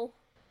innocence bubble.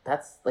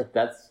 That's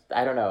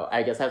I don't know.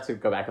 I guess I have to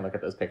go back and look at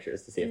those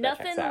pictures to see if that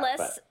checks out.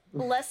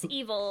 Nothing less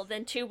evil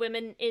than two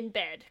women in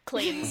bed,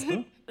 claims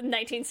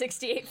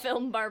 1968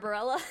 film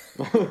Barbarella.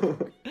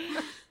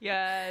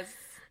 Yes.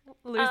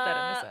 Lose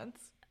that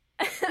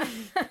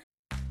innocence.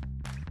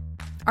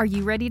 Are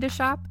you ready to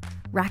shop?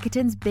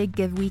 Rakuten's Big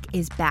Give Week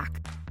is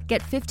back.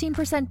 Get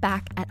 15%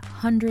 back at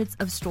hundreds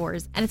of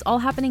stores, and it's all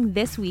happening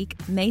this week,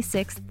 May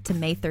 6th to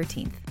May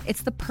 13th.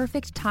 It's the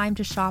perfect time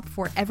to shop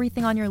for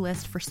everything on your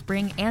list for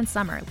spring and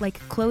summer, like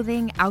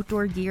clothing,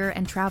 outdoor gear,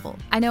 and travel.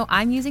 I know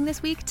I'm using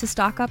this week to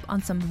stock up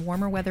on some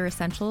warmer weather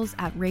essentials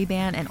at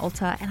Ray-Ban and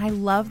Ulta, and I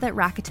love that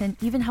Rakuten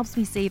even helps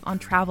me save on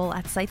travel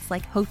at sites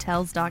like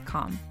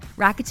Hotels.com.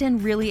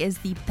 Rakuten really is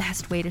the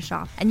best way to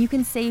shop, and you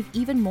can save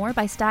even more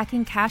by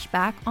stacking cash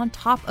back on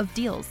top of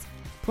deals.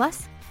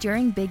 Plus,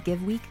 during Big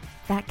Give Week,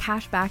 that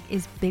cash back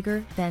is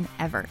bigger than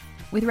ever.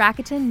 With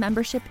Rakuten,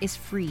 membership is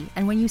free,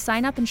 and when you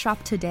sign up and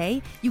shop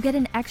today, you get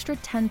an extra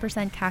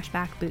 10% cash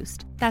back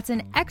boost. That's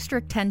an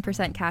extra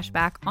 10% cash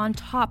back on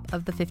top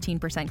of the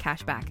 15%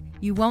 cash back.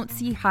 You won't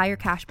see higher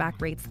cash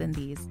back rates than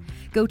these.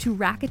 Go to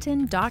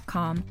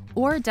Rakuten.com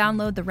or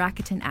download the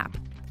Rakuten app.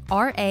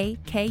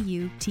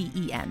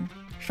 Rakuten.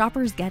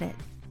 Shoppers get it.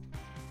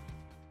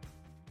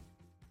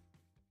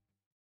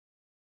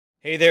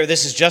 Hey there,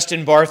 this is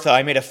Justin Bartha.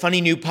 I made a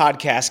funny new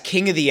podcast,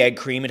 King of the Egg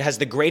Cream. It has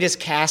the greatest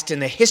cast in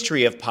the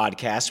history of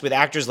podcasts with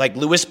actors like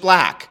Louis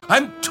Black.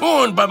 I'm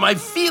torn by my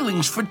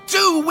feelings for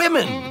two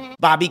women.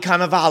 Bobby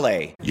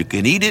Cannavale. You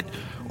can eat it,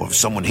 or if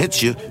someone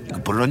hits you, you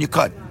can put it on your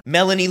cut.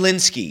 Melanie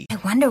Linsky. I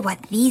wonder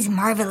what these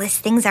marvelous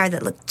things are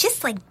that look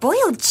just like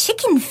boiled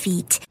chicken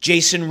feet.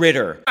 Jason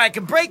Ritter. I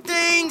can break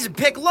things and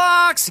pick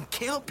locks and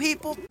kill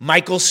people.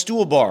 Michael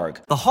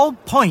Stuhlbarg. The whole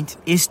point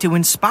is to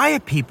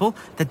inspire people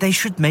that they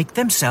should make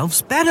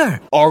themselves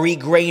better. Ari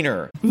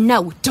Grainer.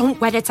 No,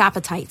 don't whet its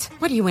appetite.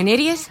 What are you, an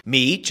idiot?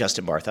 Me,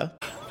 Justin Bartha.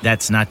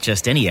 That's not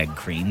just any egg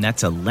cream,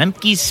 that's a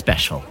Lemke's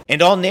special.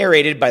 And all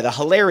narrated by the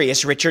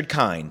hilarious Richard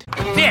Kind.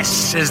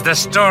 This is the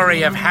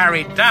story of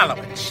Harry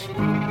Dalowitz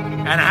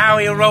and how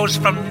he rose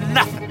from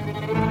nothing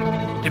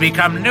to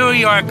become New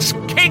York's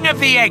King of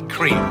the Egg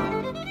Cream.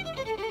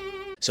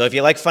 So if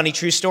you like funny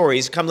true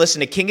stories, come listen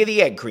to King of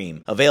the Egg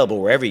Cream,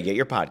 available wherever you get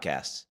your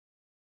podcasts.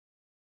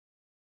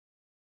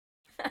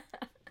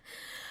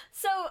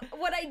 So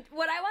what I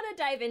want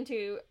to dive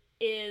into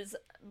is,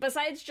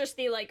 besides just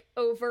the, like,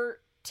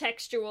 overt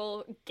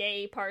textual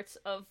gay parts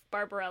of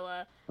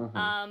Barbarella, I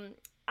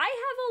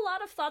have a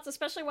lot of thoughts,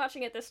 especially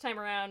watching it this time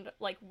around,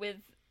 like, with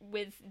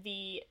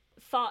the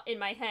thought in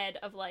my head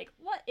of, like,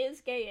 what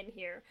is gay in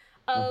here?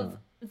 Of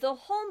the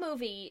whole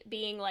movie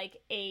being,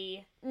 like,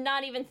 a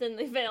not even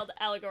thinly veiled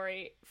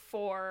allegory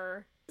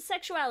for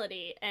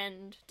sexuality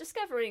and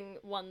discovering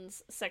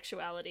one's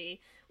sexuality,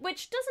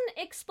 which doesn't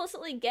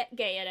explicitly get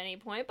gay at any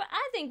point, but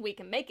I think we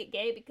can make it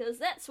gay because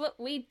that's what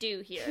we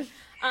do here.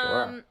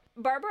 Sure.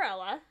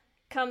 Barbarella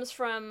comes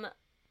from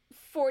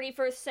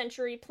 41st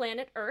century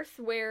planet Earth,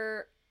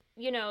 where,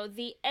 you know,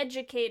 the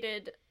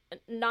educated,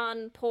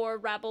 non-poor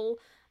rabble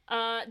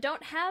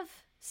don't have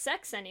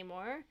sex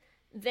anymore.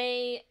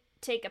 They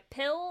take a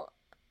pill,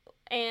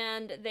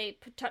 and they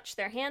touch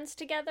their hands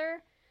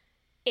together,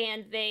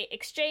 and they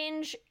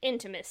exchange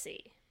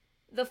intimacy.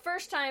 The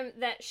first time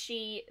that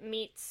she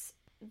meets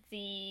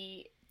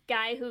the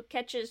guy who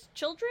catches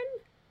children...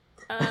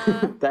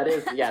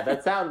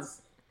 that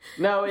sounds...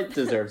 No, it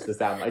deserves to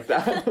sound like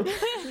that.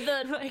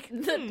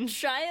 the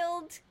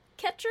child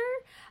catcher?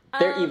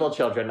 They're evil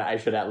children, I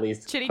should at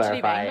least Chitty clarify.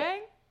 Chitty Bang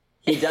Bang?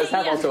 He does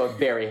have also a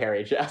very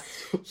hairy chest.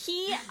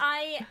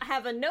 I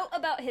have a note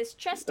about his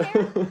chest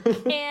hair,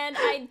 and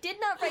I did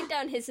not write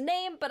down his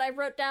name, but I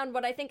wrote down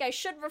what I think I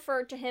should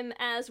refer to him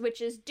as, which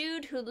is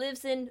dude who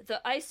lives in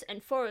the ice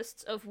and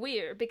forests of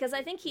Weir, because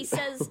I think he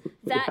says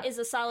that is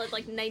a solid,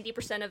 like,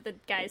 90% of the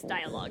guy's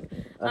dialogue.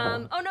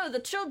 Oh no, the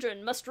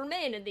children must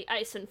remain in the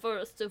ice and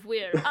forests of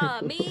Weir.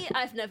 Me,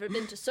 I've never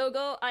been to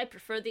Sogo, I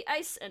prefer the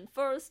ice and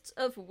forests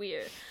of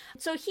Weir.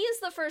 So he is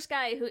the first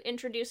guy who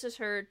introduces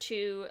her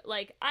to,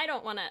 like, I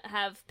don't want to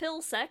have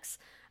pill sex,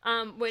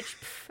 which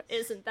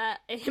isn't that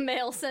a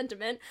male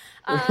sentiment.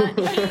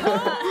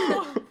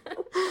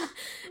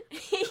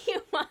 He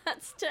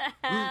wants to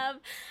have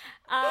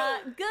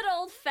good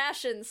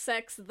old-fashioned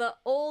sex the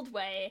old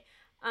way,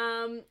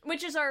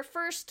 which is our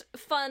first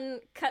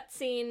fun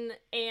cutscene,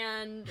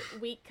 and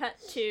we cut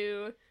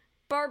to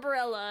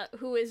Barbarella,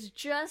 who is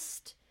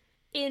just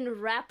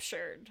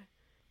enraptured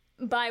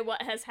by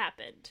what has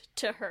happened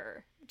to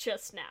her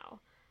just now.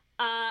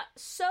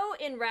 So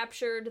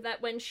enraptured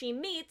that when she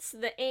meets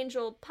the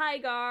angel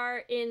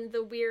Pygar in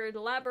the weird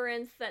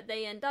labyrinth that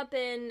they end up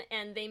in,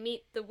 and they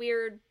meet the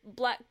weird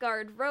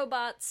blackguard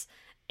robots,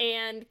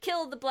 and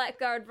kill the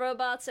blackguard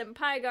robots, and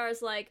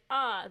Pygar's like,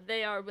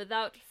 they are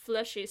without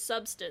fleshy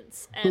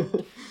substance,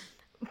 and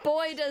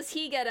boy does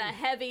he get a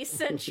heavy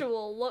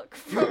sensual look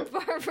from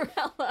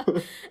Barbarella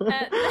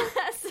at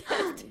that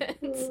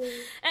sentence.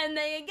 And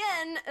they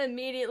again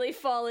immediately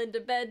fall into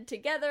bed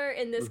together,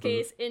 in this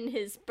case in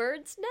his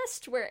bird's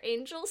nest where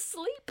angels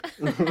sleep.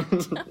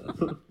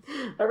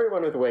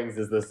 Everyone with wings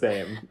is the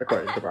same,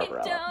 according to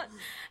Barbarella.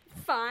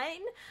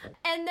 Fine.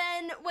 And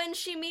then when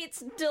she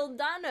meets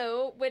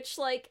Dildano, which,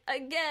 like,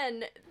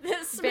 again,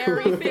 this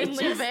very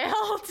thinly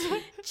veiled,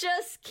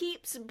 just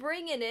keeps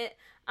bringing it.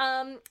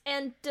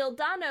 And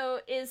Dildano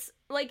is,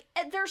 like,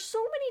 there's so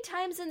many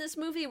times in this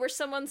movie where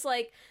someone's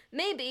like,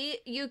 maybe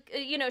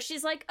you know,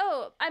 she's like,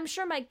 oh, I'm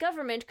sure my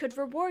government could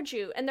reward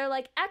you. And they're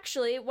like,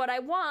 actually, what I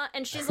want,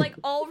 and she's, like,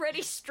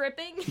 already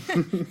stripping,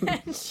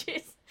 and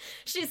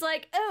she's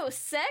like, oh,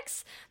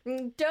 sex?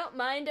 Don't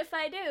mind if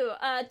I do.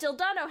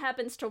 Dildano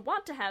happens to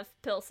want to have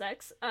pill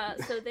sex,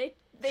 so they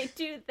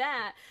do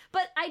that.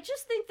 But I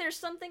just think there's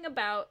something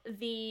about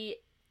the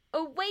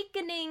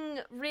awakening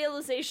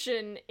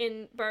realization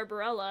in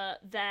Barbarella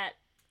that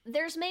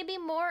there's maybe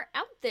more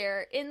out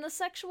there in the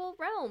sexual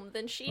realm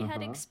than she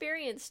had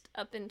experienced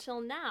up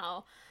until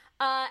now.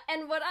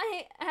 And what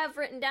I have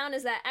written down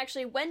is that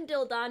actually when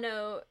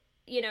Dildano,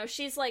 you know,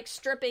 she's like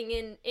stripping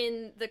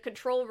in the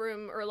control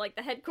room or like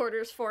the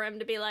headquarters for him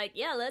to be like,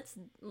 yeah,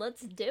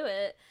 let's do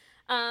it.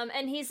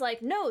 And he's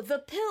like, no,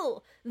 the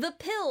pill,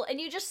 and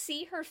you just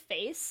see her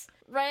face,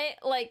 right,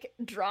 like,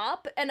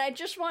 drop, and I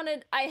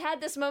had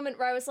this moment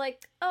where I was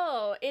like,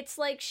 oh, it's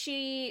like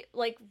she,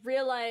 like,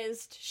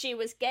 realized she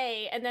was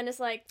gay, and then it's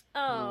like,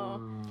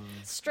 oh,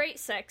 straight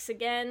sex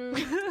again,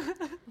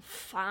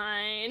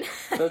 fine.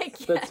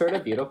 That's sort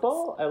of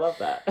beautiful, I love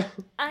that.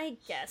 I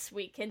guess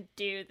we can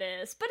do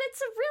this, but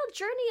it's a real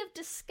journey of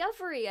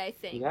discovery, I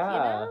think, yeah. You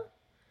know?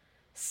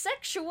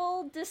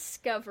 Sexual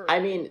discovery.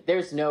 I mean,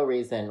 there's no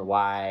reason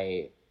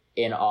why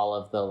in all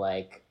of the,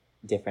 like,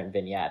 different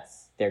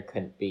vignettes there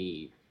couldn't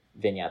be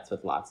vignettes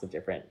with lots of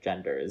different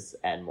genders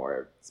and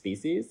more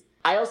species.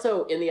 I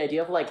also, in the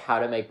idea of, like, how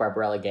to make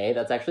Barbarella gay,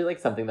 that's actually, like,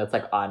 something that's,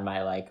 like, on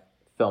my, like,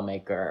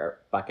 filmmaker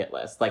bucket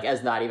list. Like,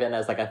 as not even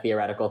as, like, a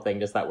theoretical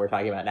thing just that we're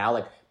talking about now.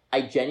 Like,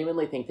 I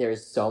genuinely think there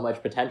is so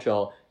much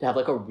potential to have,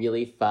 like, a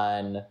really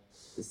fun,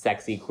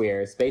 sexy,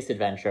 queer space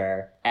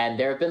adventure. And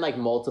there have been, like,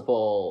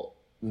 multiple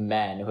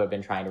men who have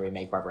been trying to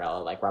remake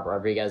Barbarella. Like, Robert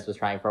Rodriguez was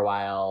trying for a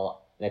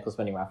while. Nicholas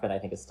Winding Refn, I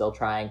think, is still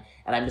trying.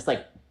 And I'm just,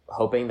 like,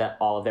 hoping that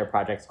all of their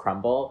projects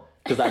crumble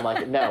Because I'm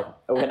like, no,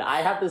 when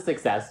I have the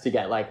success to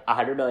get like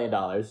 $100 million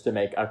to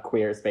make a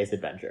queer space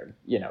adventure,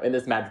 you know, in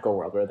this magical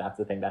world where that's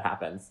the thing that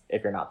happens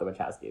if you're not the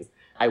Wachowskis,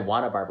 I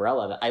want a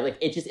Barbarella that I like.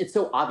 It's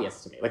so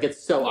obvious to me. Like,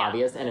 it's so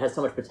obvious, and it has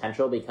so much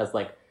potential because,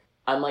 like,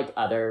 unlike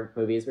other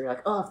movies where you're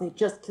like, oh, if they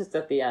just kissed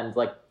at the end,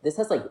 like, this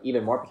has like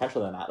even more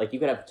potential than that. Like, you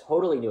could have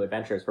totally new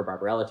adventures for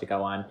Barbarella to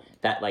go on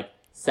that like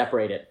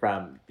separate it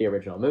from the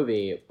original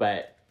movie,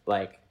 but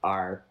like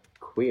are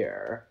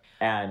queer.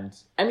 And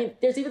I mean,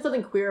 there's even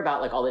something queer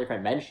about like all the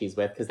different men she's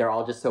with because they're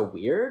all just so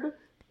weird,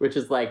 which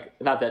is like,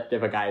 not that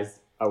if a guy's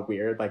a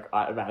weird, like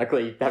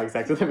automatically having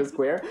sex with him is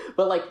queer,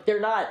 but like they're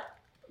not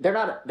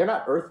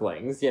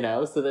earthlings, you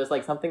know? So there's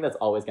like something that's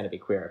always going to be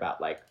queer about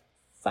like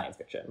science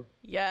fiction.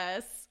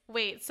 Yes.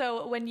 Wait,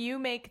 so when you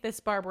make this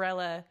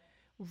Barbarella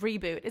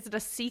reboot, is it a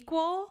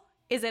sequel?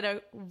 Is it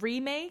a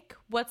remake?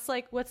 What's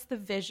the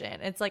vision?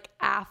 It's like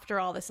after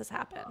all this has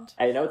happened.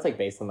 I know it's like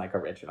based on like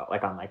original,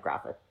 like on like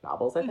graphic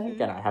novels, I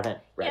think, and I haven't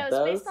read those. Yeah,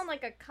 it was based on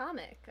like a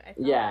comic, I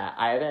thought. Yeah,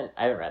 I haven't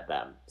read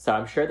them. So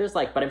I'm sure there's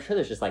like, but I'm sure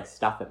there's just like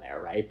stuff in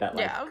there, right? That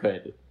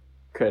like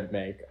could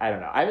make, I don't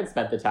know. I haven't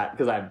spent the time,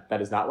 because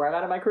that is not where I'm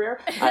at in my career.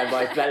 I'm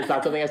like, that is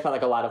not something I spent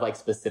like a lot of like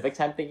specific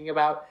time thinking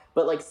about.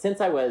 But like since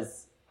I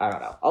was, I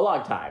don't know, a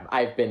long time,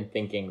 I've been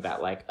thinking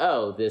that like,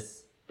 oh,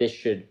 this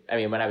should, I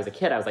mean, when I was a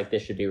kid, I was like,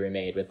 this should be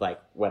remade with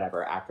like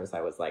whatever actress I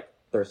was like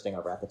thirsting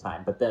over at the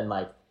time. But then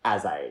like,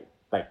 as I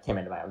like came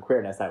into my own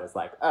queerness, I was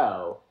like,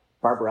 oh,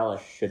 Barbarella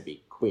should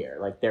be queer.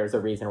 Like there's a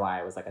reason why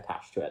I was like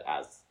attached to it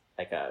as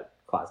like a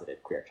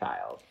closeted queer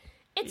child.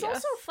 It's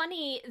also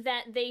funny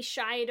that they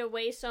shied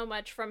away so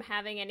much from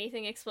having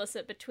anything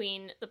explicit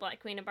between the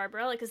Black Queen and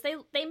Barbarella, because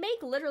they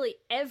make literally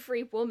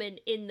every woman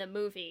in the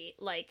movie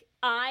like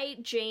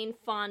Jane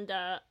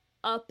Fonda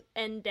up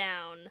and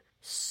down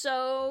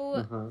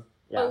so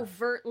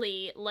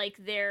overtly like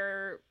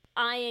they're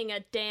eyeing a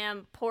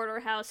damn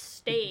porterhouse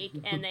steak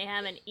and they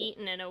haven't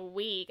eaten in a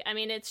week. I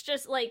mean, it's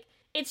just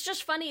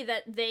funny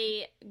that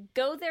they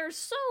go there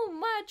so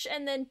much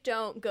and then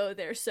don't go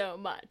there so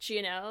much,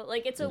 you know?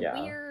 Like, it's a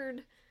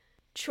weird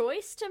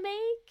choice to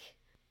make.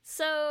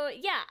 So,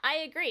 yeah, I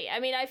agree. I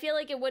mean, I feel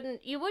like you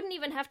wouldn't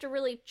even have to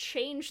really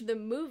change the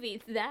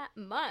movie that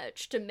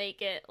much to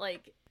make it,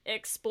 like,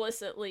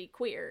 explicitly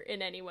queer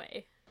in any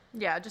way.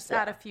 Yeah, just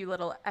add a few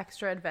little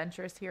extra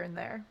adventures here and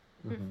there.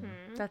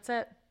 Mm-hmm. That's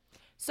it.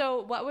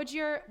 So what would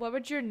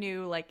your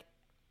new like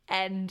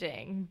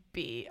ending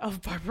be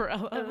of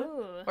Barbarella?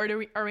 Ooh. Or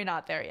are we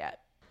not there yet?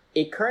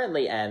 It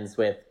currently ends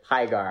with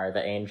Pygar,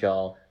 the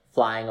angel,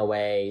 flying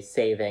away,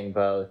 saving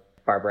both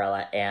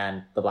Barbarella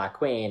and the Black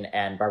Queen.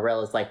 And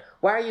Barbarella's like,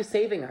 why are you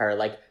saving her?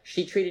 Like,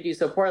 she treated you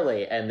so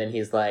poorly. And then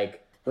he's like,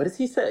 what does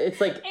he say?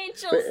 It's like...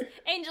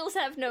 Angels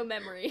have no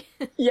memory.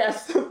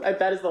 Yes,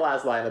 that is the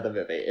last line of the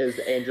movie, is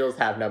angels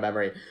have no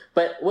memory.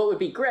 But what would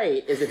be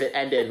great is if it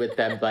ended with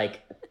them,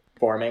 like,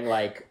 forming,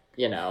 like,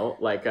 you know,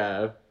 like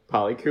a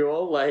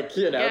polycule. Like,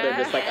 you know, they're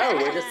just like, oh,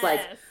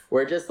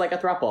 we're just like a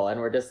throuple,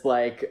 and we're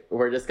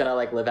just gonna,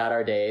 like, live out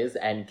our days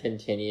and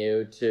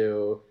continue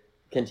to,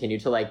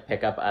 like,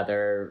 pick up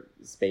other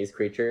space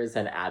creatures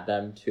and add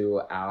them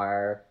to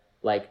our,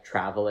 like,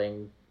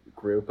 traveling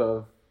group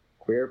of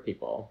queer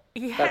people.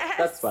 Yes.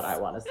 That's what I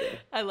want to see.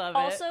 I love it.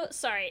 Also,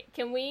 sorry,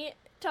 can we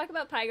talk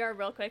about Pygar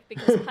real quick?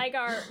 Because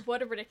Pygar,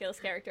 what a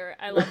ridiculous character.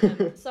 I love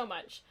him so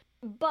much.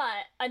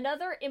 But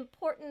another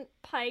important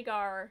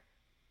Pygar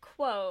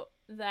quote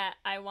that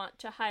I want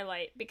to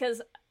highlight,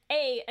 because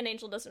A, an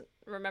angel doesn't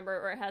remember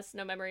or has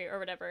no memory or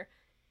whatever,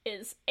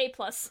 is A+.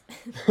 A+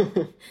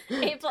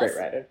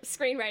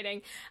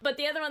 screenwriting. But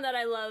the other one that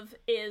I love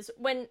is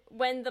when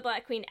the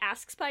Black Queen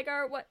asks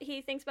Pygar what he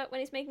thinks about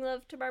when he's making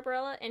love to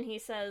Barbarella, and he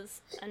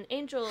says, an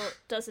angel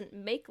doesn't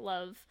make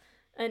love,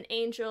 an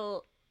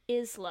angel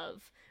is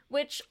love.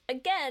 Which,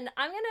 again,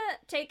 I'm gonna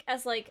take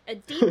as, like, a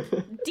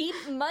deep,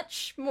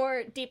 much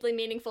more deeply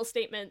meaningful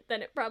statement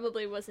than it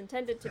probably was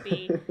intended to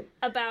be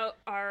about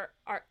our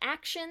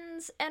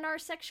actions and our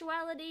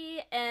sexuality.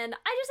 And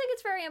I just think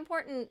it's very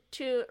important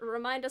to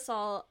remind us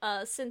all,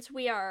 since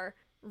we are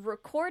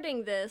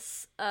recording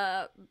this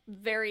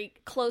very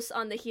close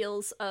on the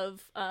heels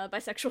of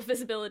Bisexual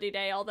Visibility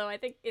Day, although I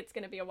think it's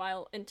going to be a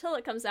while until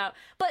it comes out.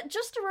 But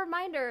just a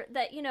reminder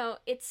that, you know,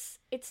 it's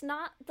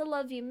not the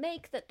love you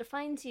make that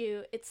defines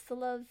you, it's the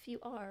love you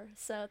are.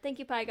 So thank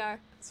you, Pygar.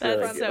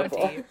 That's so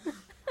deep.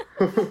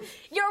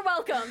 You're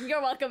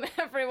welcome,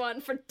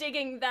 everyone, for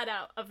digging that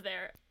out of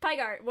there.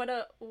 Pygar, what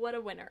a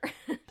winner.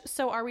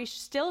 So are we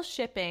still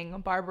shipping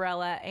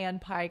Barbarella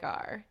and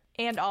Pygar?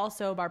 And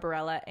also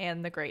Barbarella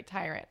and the Great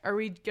Tyrant. Are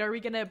we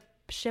gonna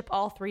ship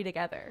all three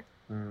together?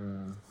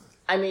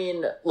 I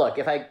mean, look,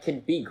 if I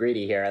could be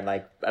greedy here and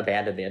like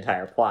abandon the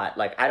entire plot,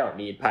 like I don't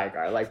need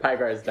Pygar. Like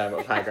Pygar has done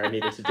what Pygar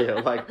needed to do.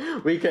 Like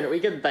we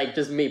can like,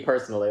 just me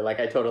personally,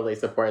 like I totally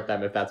support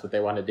them if that's what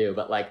they want to do.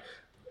 But like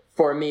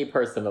for me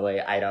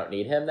personally, I don't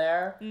need him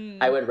there.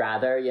 I would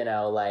rather, you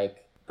know,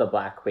 like the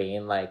Black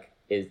Queen like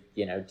is,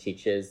 you know,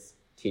 teaches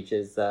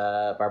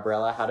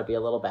Barbarella how to be a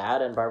little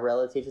bad, and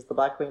Barbarella teaches the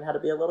Black Queen how to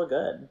be a little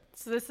good.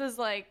 So this is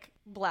like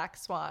Black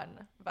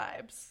Swan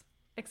vibes.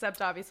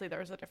 Except obviously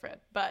there's a different,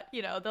 but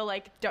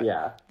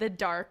the the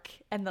dark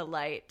and the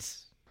light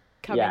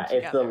coming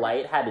together. If the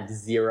light had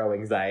zero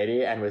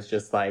anxiety and was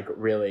just like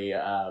really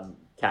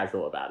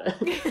casual about it.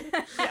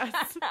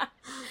 Yes.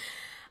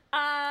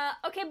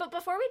 Okay, but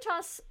before we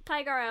toss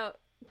Pygar out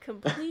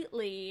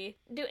completely,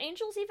 do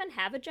angels even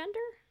have a gender?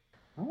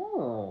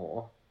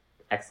 Oh,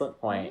 excellent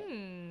point.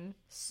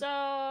 So,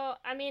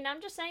 I mean,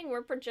 I'm just saying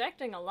we're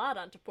projecting a lot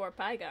onto poor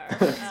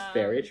Pygar. It's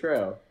very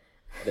true.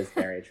 It is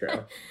very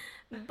true.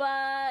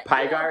 But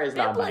Pygar is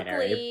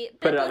non-binary.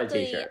 Put it on a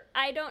t-shirt.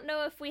 I don't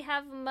know if we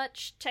have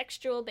much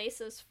textual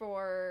basis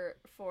for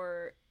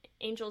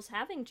angels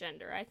having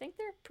gender. I think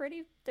they're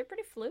pretty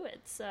fluid.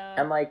 So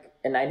and like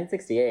in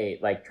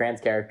 1968, like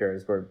trans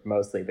characters were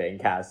mostly being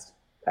cast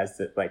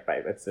as like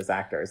by cis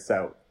actors.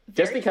 So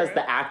just because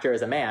the actor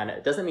is a man,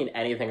 it doesn't mean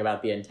anything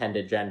about the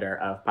intended gender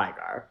of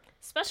Pygar.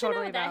 Especially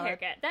not with that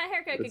haircut. That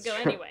haircut could go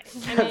anyway.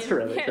 That's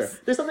really true.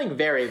 There's something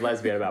very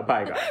lesbian about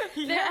Pygar.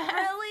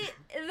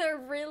 There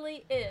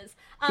really is.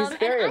 He's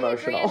very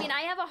emotional. I agree. I mean,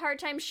 I have a hard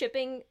time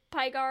shipping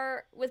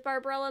Pygar with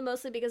Barbarella,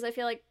 mostly because I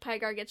feel like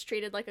Pygar gets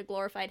treated like a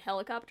glorified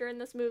helicopter in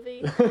this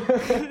movie. But,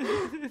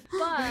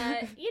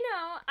 I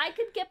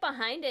could get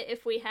behind it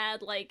if we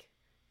had, like,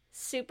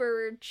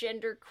 super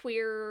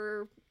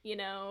genderqueer,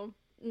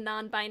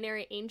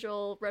 non-binary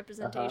angel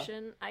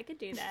representation. I could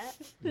do that.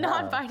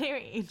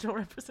 Non-binary angel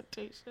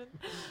representation.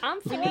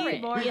 I'm for we need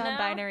it, more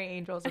non-binary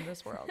angels in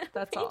this world.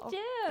 That's all. We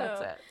do.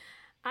 That's it.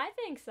 I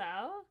think so.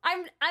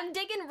 I'm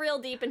digging real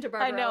deep into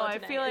Barbarella. I know. I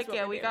tonight, feel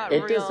like we got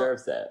it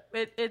deserves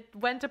it. It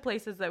went to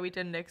places that we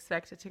didn't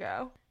expect it to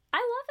go. I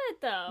love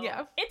it though.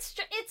 Yeah. It's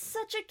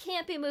such a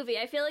campy movie.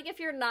 I feel like if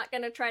you're not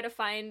going to try to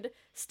find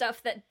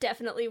stuff that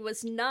definitely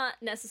was not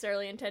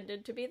necessarily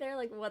intended to be there,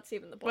 like what's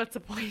even the point? What's the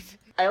point?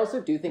 I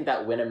also do think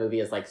that when a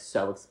movie is like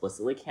so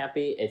explicitly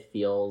campy, it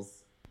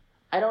feels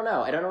I don't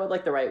know what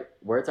like the right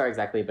words are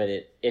exactly, but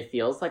it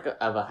feels like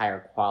of a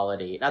higher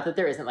quality. Not that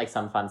there isn't like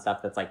some fun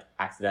stuff that's like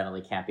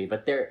accidentally campy,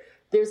 but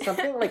there's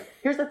something like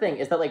here's the thing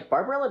is that like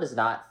Barbarella does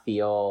not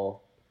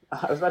feel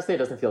I was about to say it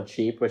doesn't feel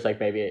cheap, which like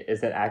maybe it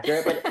isn't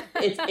accurate, but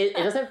it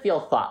doesn't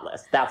feel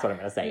thoughtless. That's what I'm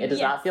going to say. It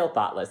does not feel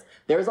thoughtless.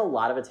 There's a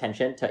lot of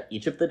attention to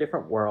each of the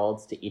different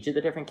worlds, to each of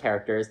the different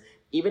characters,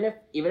 even if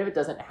it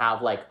doesn't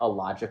have like a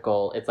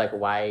logical. It's like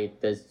why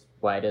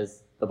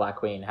does the Black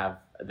Queen have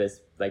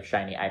this like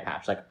shiny eye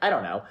patch? Like I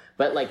don't know,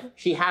 but like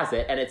she has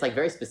it, and it's like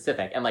very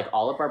specific, and like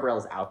all of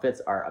Barbarella's outfits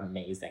are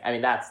amazing. I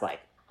mean, that's like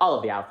all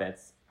of the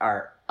outfits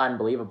are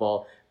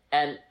unbelievable,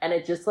 and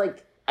it just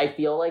like I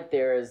feel like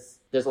there's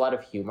a lot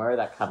of humor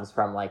that comes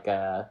from like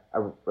a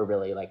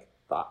really like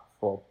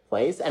thoughtful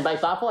place, and by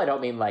thoughtful I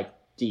don't mean like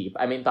deep.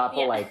 I mean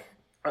thoughtful like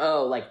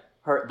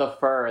the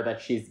fur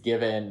that she's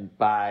given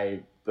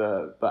by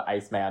the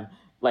Iceman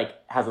like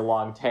has a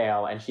long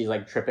tail and she's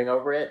like tripping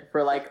over it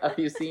for like a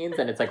few scenes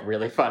and it's like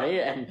really funny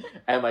and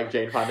like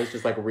Jane Fonda's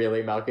just like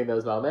really milking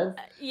those moments.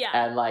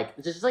 And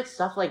like just like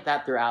stuff like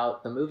that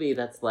throughout the movie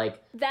that's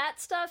like that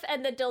stuff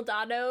and the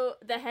Dildano,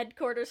 the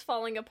headquarters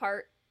falling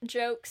apart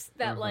jokes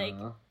that like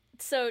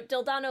so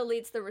Dildano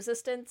leads the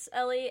resistance,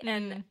 Ellie,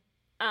 and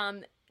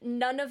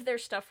none of their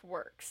stuff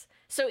works.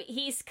 So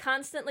he's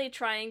constantly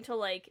trying to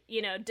like,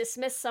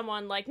 dismiss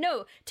someone like,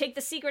 no, take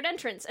the secret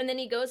entrance. And then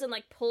he goes and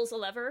like pulls a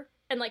lever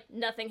and like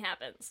nothing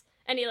happens.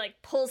 And he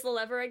like pulls the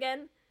lever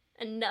again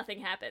and nothing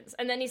happens.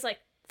 And then he's like,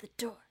 the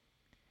door.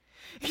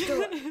 The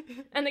door.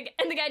 and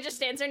the guy just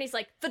stands there and he's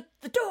like, the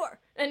door.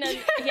 And then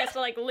he has to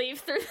like leave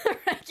through the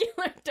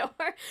regular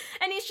door.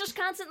 And he's just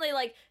constantly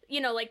like,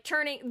 like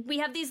turning. We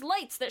have these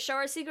lights that show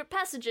our secret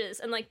passages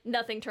and like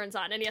nothing turns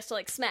on. And he has to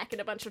like smack it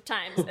a bunch of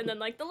times. And then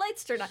like the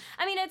lights turn on.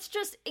 I mean, it's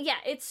just,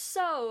 it's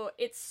so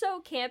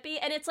campy.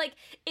 And it's like,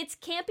 it's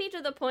campy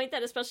to the point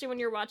that especially when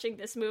you're watching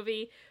this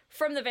movie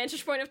from the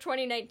vantage point of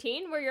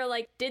 2019, where you're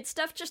like, did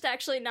stuff just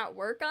actually not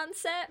work on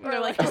set? Or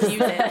like, just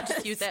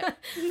use it.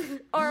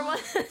 Or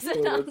was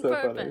it on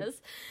purpose?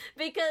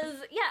 Funny. Because,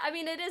 I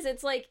mean, it is.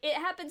 It's like, it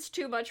happens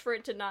too much for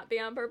it to not be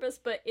on purpose,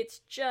 but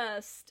it's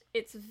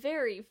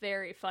very,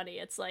 very funny.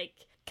 It's like,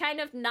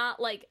 kind of not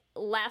like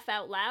laugh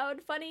out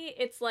loud funny.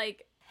 It's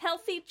like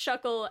healthy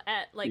chuckle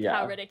at like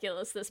how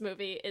ridiculous this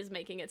movie is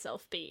making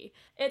itself be.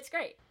 It's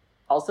great.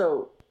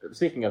 Also,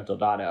 speaking of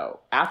Dildano,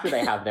 after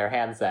they have their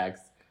hand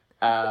sex,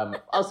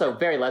 also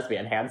very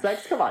lesbian hand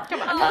sex. Come on.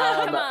 Come on.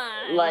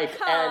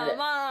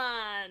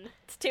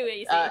 It's too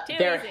easy.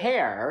 Their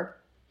hair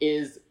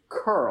is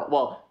curled.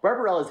 Well,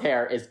 Barbarella's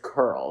hair is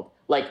curled.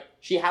 Like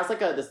she has like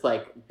this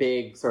like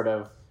big sort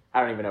of, I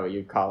don't even know what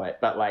you'd call it,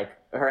 but like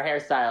her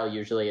hairstyle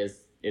usually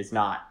is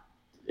not.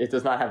 It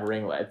does not have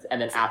ringlets.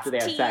 And then after they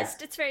have sex,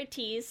 it's very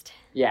teased.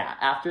 Yeah,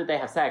 after they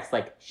have sex,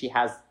 like she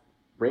has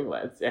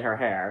ringlets in her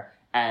hair,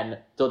 and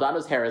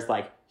Dildano's hair is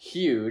like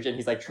huge, and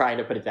he's like trying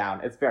to put it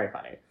down. It's very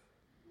funny.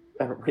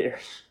 Weird.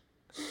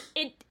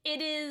 It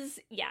is,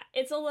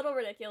 it's a little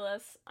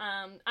ridiculous.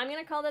 I'm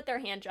gonna call that their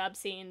hand job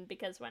scene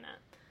because why not?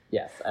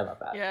 Yes, I love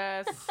that.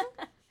 Yes.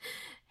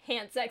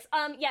 Hand sex.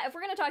 If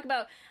we're gonna talk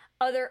about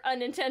other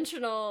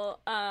unintentional,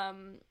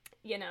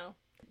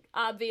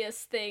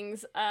 obvious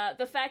things.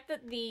 The fact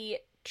that the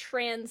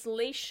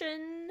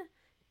translation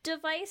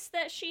device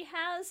that she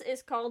has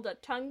is called a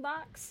tongue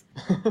box.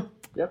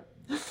 Yep.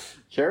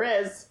 Sure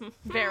is.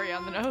 Very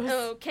on the nose.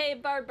 Okay,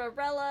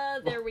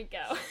 Barbarella, there we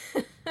go.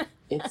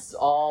 It's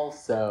all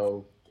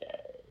so gay.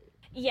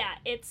 Yeah,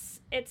 it's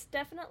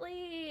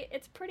definitely,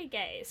 it's pretty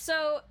gay.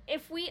 So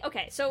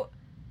so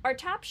our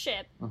top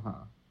ship,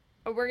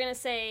 we're gonna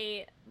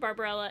say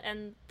Barbarella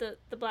and the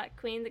Black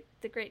Queen,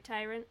 the Great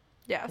Tyrant.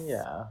 Yes.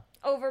 Yeah.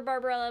 Over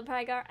Barbarella and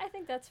Pygar. I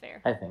think that's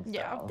fair. I think so.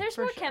 Yeah. There's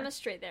more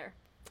chemistry there.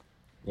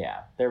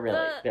 Yeah, there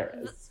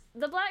is.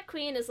 The Black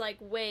Queen is like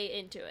way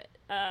into it.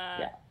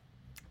 Yeah.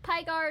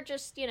 Pygar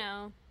just,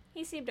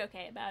 he seemed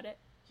okay about it.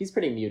 He's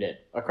pretty muted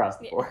across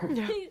the board.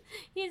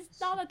 He's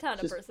not a ton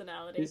of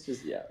personality. He's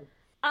just,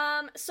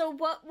 So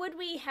what would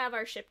we have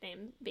our ship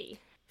name be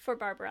for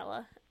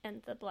Barbarella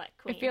and the Black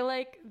Queen? I feel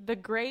like the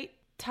Great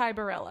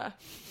Barbarella.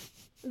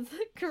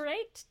 The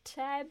Great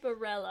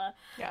Barbarella.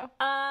 Yeah.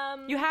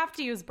 You have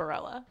to use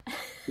Barella.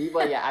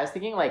 Well, yeah, I was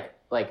thinking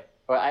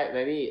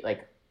maybe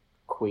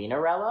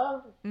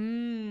Queenarella?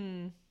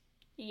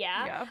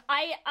 Yeah.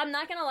 I'm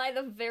not gonna lie,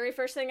 the very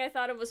first thing I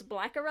thought of was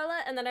Blackarella,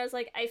 and then I was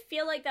like, I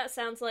feel like that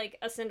sounds like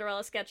a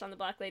Cinderella sketch on the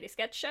Black Lady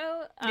Sketch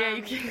Show.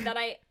 You can. that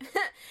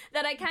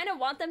I kind of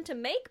want them to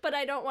make, but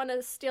I don't want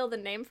to steal the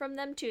name from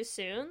them too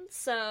soon.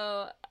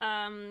 So,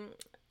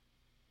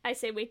 I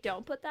say we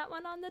don't put that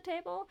one on the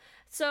table.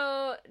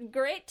 So,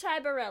 Great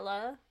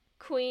Barbarella,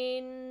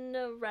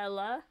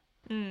 Queenarella.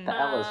 The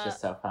L is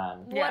just so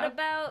fun. What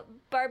about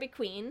Barbie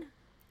Queen?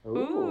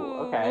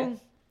 Ooh, okay.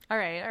 All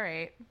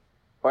right.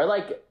 Or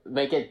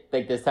make it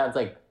this sounds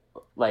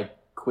like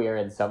queer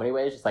in so many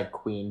ways, just like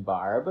Queen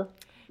Barb,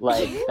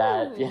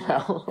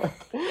 that.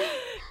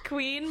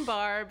 Queen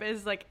Barb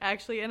is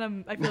actually I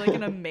feel like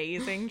an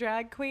amazing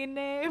drag queen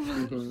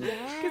name,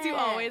 because you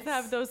always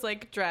have those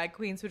drag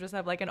queens who just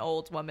have an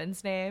old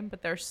woman's name,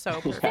 but they're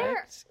so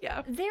perfect.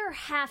 There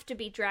have to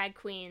be drag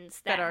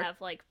queens that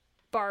have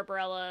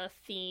Barbarella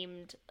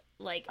themed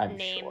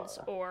names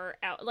or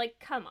out.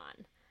 Come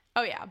on.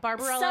 Oh yeah,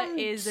 Barbarella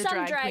is a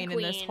drag queen in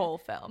this whole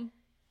film.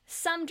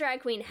 Some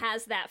drag queen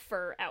has that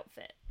fur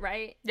outfit,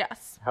 right?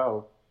 Yes.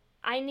 Oh.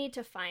 I need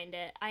to find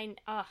it. I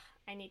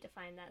need to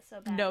find that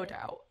so bad. No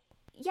doubt.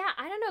 Yeah,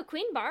 I don't know.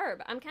 Queen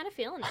Barb. I'm kind of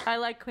feeling it. I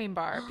like Queen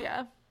Barb,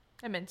 yeah.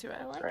 I'm into it.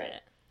 I like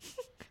it.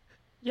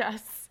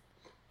 Yes.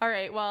 All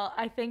right, well,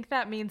 I think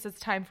that means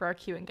it's time for our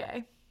Q and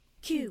Gay.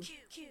 Q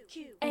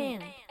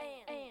and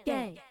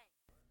Gay.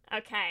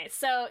 Okay,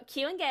 so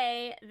Q and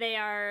Gay, they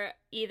are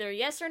either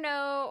yes or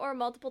no or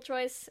multiple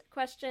choice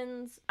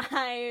questions.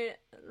 I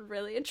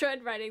really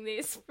enjoyed writing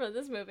these for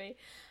this movie.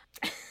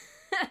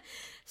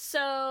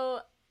 So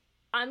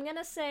I'm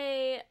gonna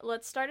say,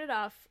 let's start it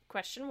off.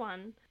 Question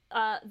 1.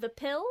 The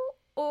pill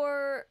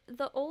or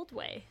the old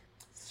way?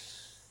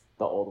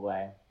 The old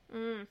way.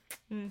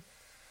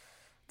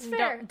 It's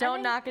fair.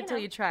 Don't knock it till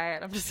you try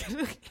it. I'm just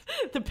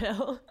the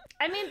pill.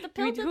 I mean, the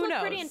pill did look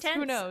pretty intense.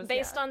 Who knows?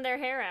 Based on their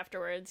hair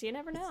afterwards. You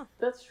never know.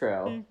 That's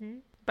true.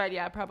 But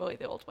yeah, probably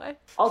the old way.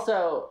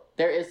 Also,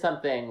 there is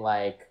something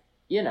I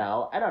don't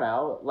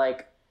know,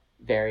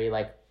 very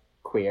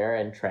queer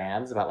and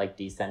trans about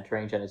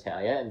decentering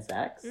genitalia and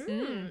sex.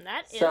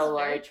 That is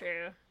very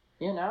true.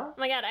 You know? Oh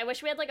my god, I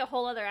wish we had a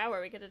whole other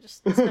hour. We could have just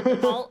spent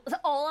it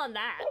all on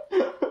that.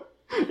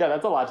 Yeah,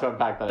 that's a lot to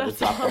unpack that I just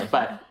dropped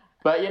there.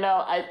 But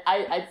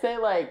I'd say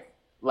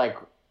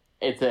it's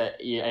it's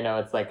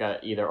a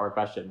either or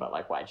question, but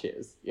why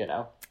choose,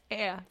 Yeah.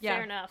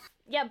 Fair enough.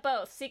 Yeah,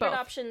 both. Secret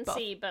option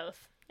C,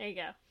 both. There you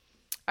go.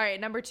 All right,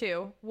 number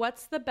 2.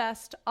 What's the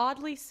best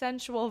oddly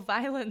sensual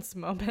violence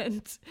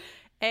moment?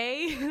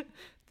 A,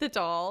 the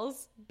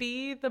dolls.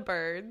 B, the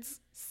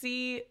birds.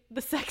 C,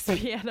 the sex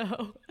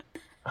piano.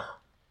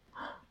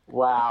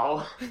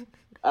 Wow.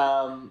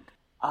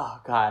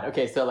 Oh god.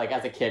 Okay, so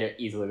as a kid,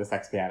 easily the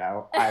sex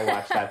piano. I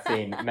watched that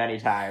scene many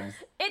times.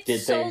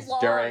 Did so things long.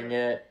 During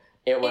it.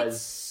 It's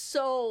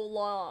so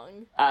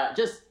long.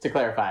 Just to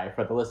clarify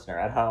for the listener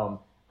at home,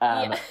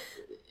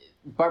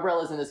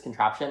 Barbarella's in this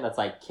contraption that's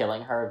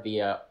killing her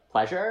via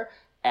pleasure,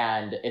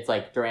 and it's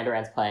Duran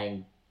Duran's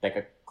playing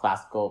a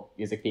classical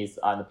music piece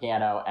on the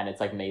piano, and it's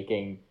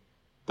making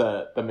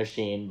the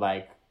machine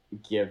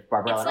give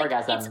Barbarella an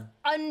orgasm. It's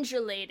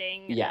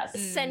undulating, yes,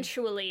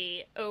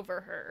 sensually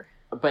over her.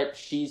 But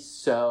she's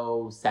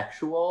so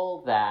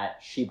sexual that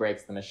she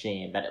breaks the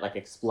machine, that it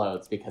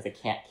explodes because it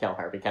can't kill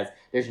her, because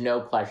there's no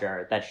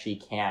pleasure that she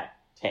can't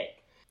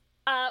take.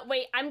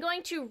 Wait, I'm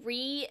going to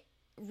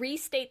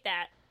restate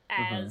that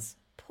as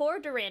poor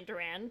Duran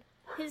Duran.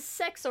 His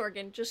sex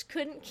organ just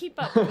couldn't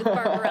keep up with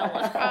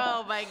Barbarella.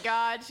 Oh my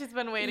god, she's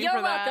been waiting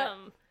for that. You're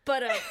welcome.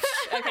 But okay,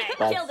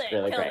 That's killed it.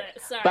 Really killed great.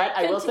 it. Sorry. But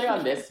I will say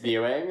on this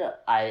viewing,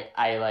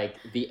 I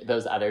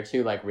those other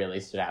two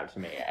really stood out to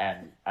me.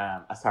 And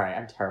sorry,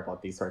 I'm terrible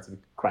at these sorts of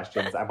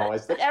questions. I'm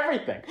always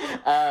everything.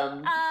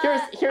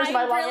 Here's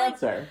my long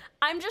answer.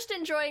 I'm just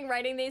enjoying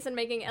writing these and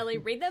making Ellie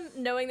read them,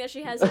 knowing that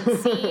she has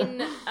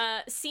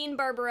seen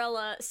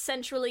Barbarella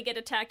sensually get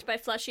attacked by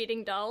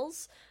flesh-eating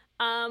dolls.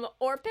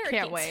 or parakeets.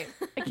 Can't wait.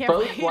 I can't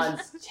Both wait.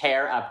 ones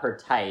tear up her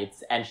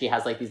tights, and she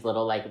has like these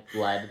little like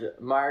blood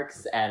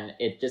marks, and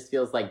it just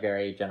feels like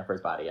very Jennifer's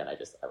body, and I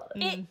love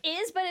it. It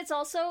is, but it's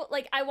also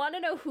like I want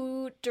to know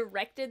who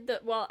directed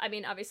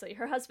obviously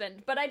her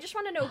husband, but I just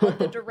want to know what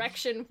the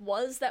direction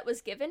was that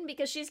was given,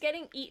 because she's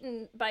getting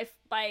eaten by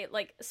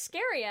like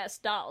scary ass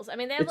dolls. I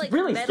mean, they have It's like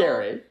really metal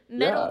scary.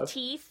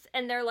 teeth,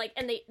 and they're like,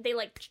 and they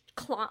like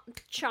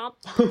chomp,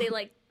 they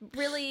like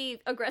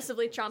really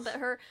aggressively chomp at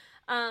her.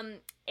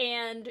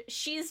 And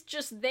she's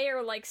just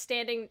there, like,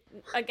 standing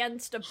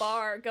against a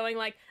bar, going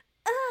like,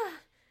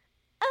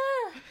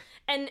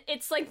 and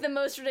it's, like, the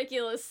most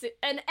ridiculous,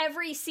 and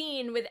every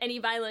scene with any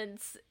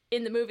violence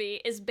in the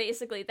movie is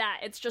basically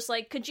that. It's just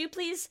like, could you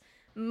please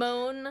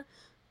moan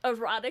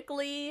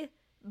erotically,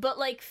 but,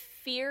 like,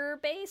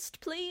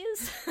 fear-based,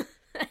 please?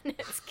 And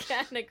it's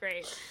kind of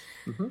great.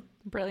 Mm-hmm.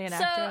 Brilliant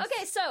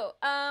actress. So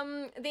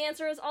the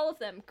answer is all of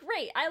them.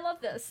 Great, I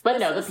love this. But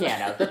no, the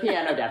piano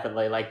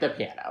definitely, like the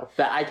piano.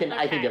 That I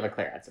can give a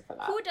clear answer for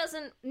that. Who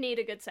doesn't need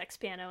a good sex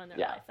piano in their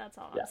life? That's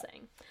all I'm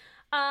saying.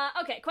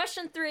 Okay,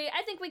 question 3.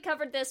 I think we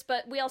covered this,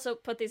 but we also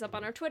put these up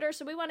on our Twitter,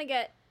 so we want to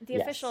get the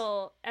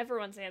official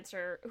everyone's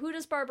answer. Who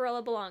does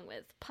Barbarella belong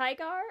with?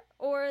 Pygar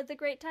or the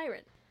Great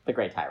Tyrant? The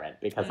Great Tyrant,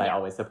 because I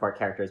always support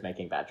characters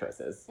making bad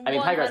choices. I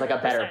mean, Pygar's like a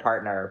better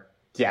partner,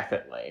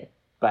 definitely.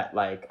 But,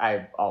 like,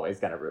 I'm always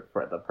going to root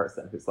for the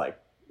person who's, like,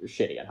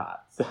 shitty and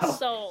hot.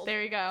 So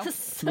there you go.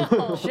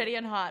 Sold. Shitty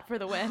and hot for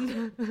the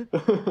win.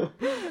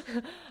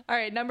 All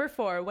right, number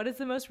 4. What is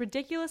the most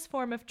ridiculous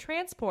form of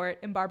transport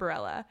in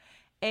Barbarella?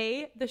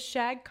 A, the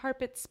shag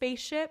carpet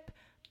spaceship.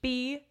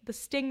 B, the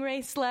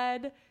stingray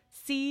sled.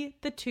 C,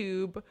 the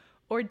tube.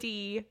 Or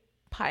D,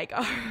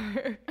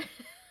 Pygar.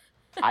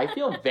 I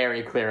feel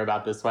very clear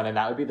about this one, and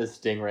that would be the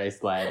stingray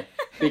sled.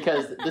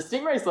 Because the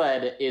stingray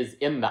sled is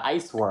in the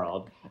ice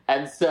world.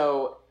 And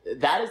so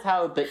that is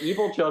how the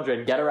evil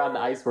children get around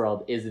the ice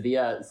world, is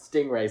via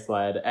stingray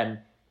sled. And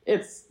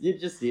it's,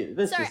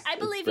 I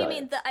believe you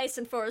mean the ice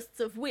and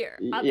forests of Weir,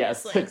 obviously.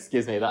 Yes,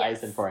 excuse me, the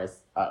ice and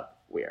forests of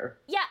Weir.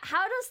 Yeah,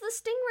 how does the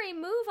stingray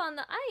move on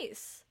the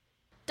ice?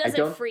 Does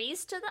it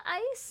freeze to the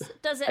ice?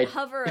 Does it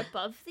hover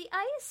above the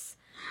ice?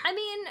 I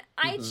mean,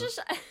 I just,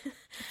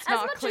 as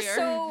much clear. as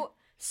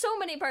so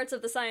many parts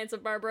of the science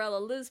of Barbarella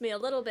lose me a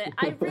little bit,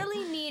 I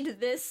really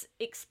need this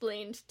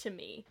explained to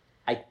me.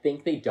 I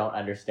think they don't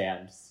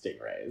understand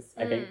stingrays.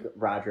 I think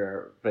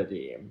Roger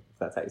Vadim, if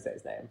that's how you say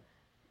his name,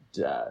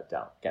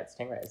 don't get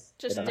stingrays.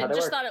 Just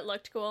thought it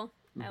looked cool.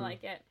 I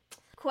like it.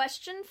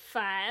 Question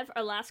 5,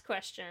 our last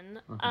question.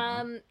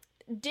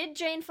 Did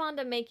Jane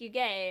Fonda make you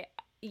gay?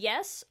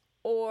 Yes,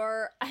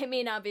 or, I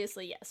mean,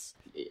 obviously yes.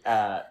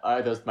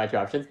 Are those my two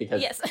options?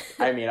 Because, yes.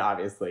 I mean,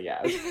 obviously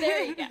yes.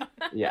 There you go.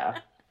 Yeah.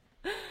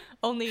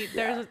 Only,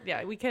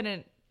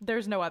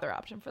 there's no other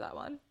option for that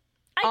one.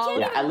 I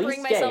can't even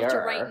bring myself to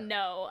write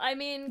no. I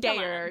mean,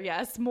 gayer,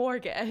 yes, more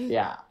gay.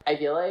 Yeah. I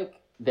feel like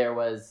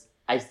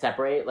I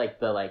separate, like,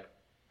 the, like,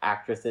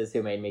 actresses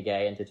who made me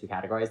gay into two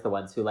categories. The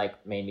ones who,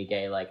 like, made me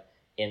gay, like,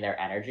 in their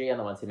energy, and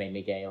the ones who made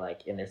me gay,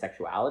 like, in their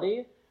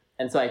sexuality.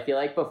 And so I feel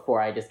like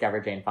before I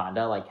discovered Jane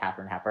Fonda, like,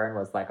 Katharine Hepburn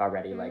was, like,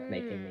 already, like,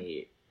 making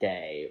me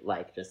gay,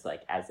 like, just,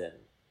 like, as in,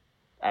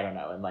 I don't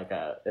know, in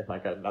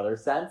another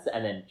sense.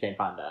 And then Jane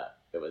Fonda,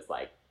 it was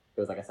like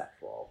a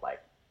sexual,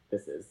 like,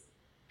 this is,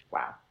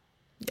 wow.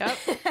 Yep.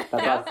 That's all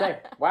I have to say.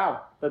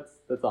 Wow.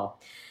 That's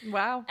all.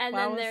 Wow. And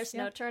then there's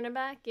no turning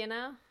back, you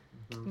know?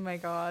 Oh my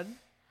God.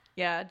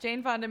 Yeah,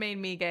 Jane Fonda made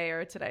me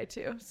gayer today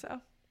too, so.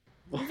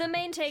 The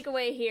main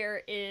takeaway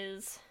here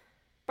is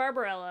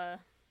Barbarella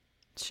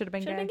should have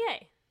been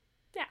gay.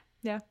 Yeah.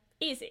 Yeah.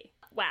 Easy.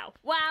 Wow.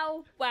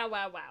 Wow. Wow,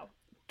 wow, wow.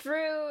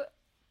 Drew,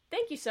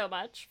 thank you so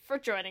much for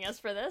joining us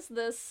for this.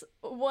 This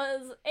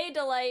was a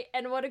delight,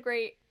 and what a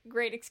great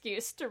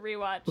excuse to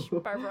rewatch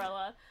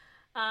Barbarella.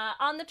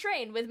 On the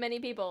train with many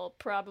people,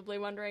 probably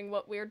wondering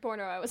what weird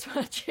porno I was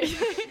watching.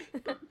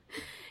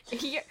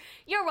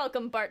 You're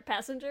welcome, BART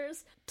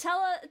passengers.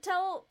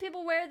 Tell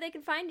people where they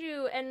can find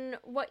you and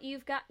what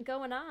you've got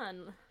going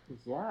on.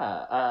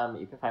 Yeah,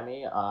 you can find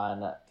me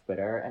on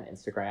Twitter and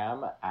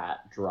Instagram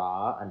at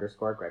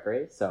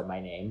draw_Gregory. So my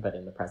name, but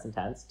in the present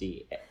tense,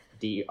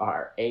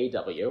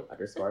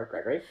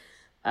 DRAW_Gregory.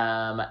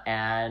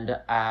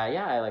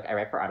 I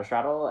write for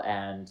Autostraddle,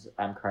 and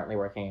I'm currently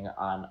working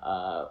on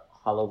a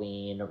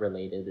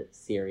Halloween-related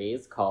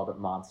series called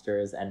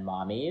Monsters and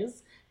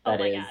Mommies. That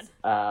is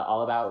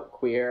all about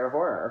queer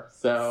horror.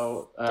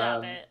 So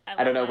Stop it.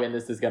 I don't know when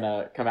this is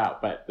gonna come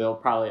out, but there'll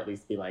probably at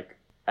least be like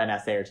an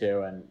essay or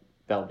two, and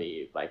there'll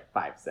be like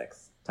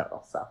 5-6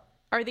 total. So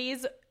are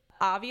these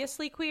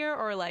obviously queer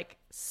or like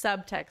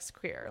subtext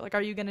queer? Like,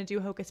 are you gonna do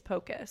Hocus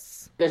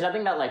Pocus? There's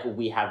nothing that like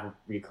we have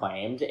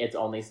reclaimed. It's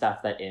only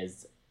stuff that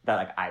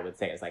like I would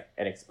say is like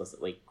an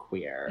explicitly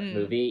queer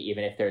movie,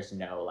 even if there's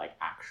no like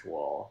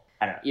actual,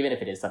 I don't know, even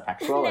if it is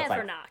subtextual. Never it's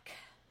like, knock.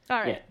 All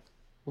right.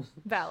 Yeah.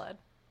 Valid.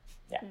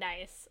 Yeah.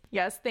 Nice.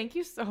 Yes, thank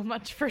you so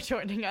much for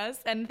joining us,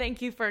 and thank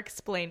you for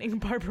explaining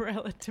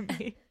Barbarella to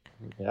me.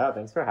 Yeah,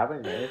 thanks for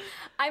having me.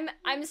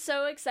 I'm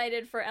so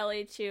excited for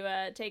Ellie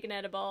to take an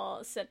edible,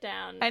 sit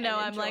down. I know.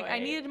 and I'm like, enjoy. I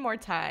needed more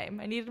time.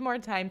 I needed more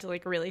time to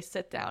like really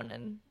sit down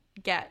and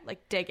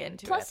dig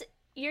into Plus, it.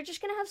 you're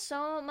just gonna have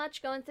so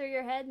much going through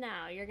your head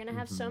now. You're gonna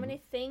have so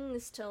many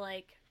things to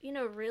like,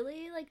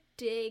 really like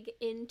dig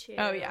into.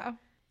 Oh yeah,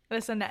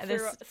 this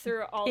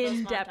through all those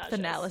in-depth montages.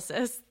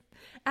 analysis,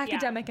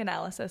 academic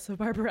analysis of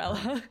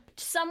Barbarella.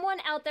 Someone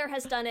out there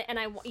has done it, and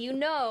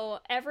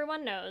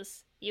everyone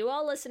knows. You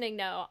all listening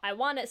know. I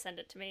want it. Send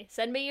it to me.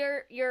 Send me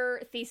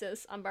your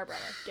thesis on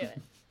Barbarella. Do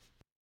it.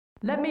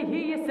 Let me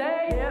hear you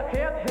say hip,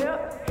 hip,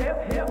 hip,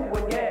 hip, hip,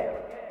 well, yeah.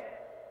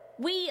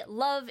 We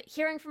love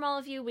hearing from all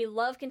of you. We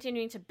love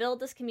continuing to build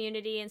this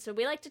community, and so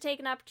we like to take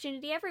an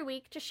opportunity every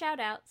week to shout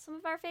out some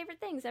of our favorite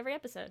things every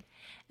episode.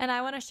 And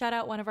I want to shout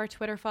out one of our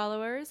Twitter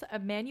followers,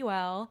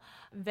 Emmanuel.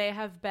 They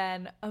have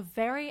been a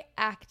very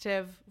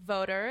active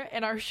voter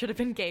in our Should Have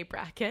Been Gay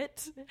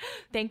bracket.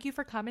 Thank you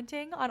for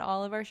commenting on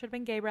all of our Should Have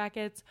Been Gay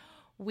brackets.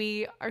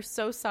 We are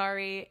so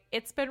sorry.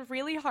 It's been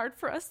really hard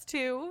for us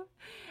too.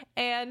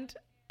 And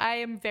I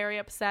am very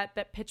upset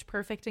that Pitch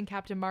Perfect and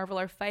Captain Marvel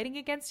are fighting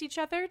against each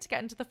other to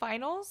get into the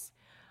finals.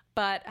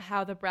 But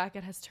how the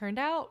bracket has turned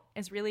out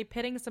is really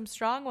pitting some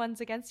strong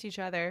ones against each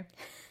other.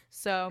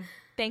 So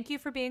thank you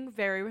for being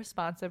very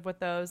responsive with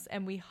those,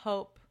 and we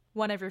hope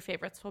one of your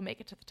favorites will make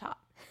it to the top.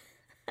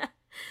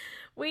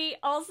 We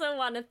also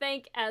want to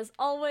thank, as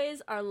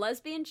always, our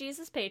Lesbian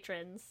Jesus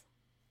patrons.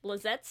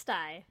 Lizette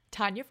Stye,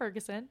 Tanya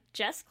Ferguson,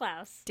 Jess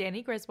Klaus,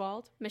 Danny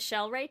Griswold,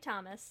 Michelle Ray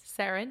Thomas,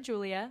 Sarah and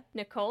Julia,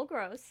 Nicole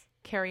Gross,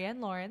 Carrie Ann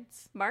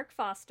Lawrence, Mark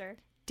Foster,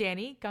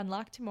 Danny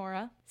Gunlock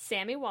Timora,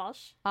 Sammy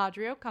Walsh,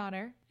 Audrey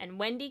O'Connor, and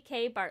Wendy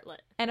K.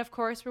 Bartlett. And of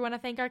course, we want to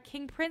thank our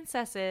King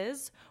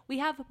Princesses. We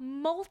have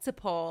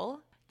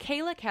multiple.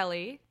 Kayla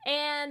Kelly.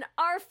 And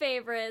our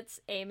favorites,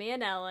 Amy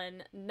and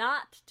Ellen,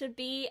 not to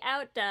be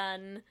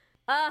outdone.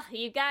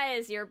 You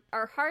guys,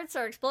 our hearts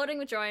are exploding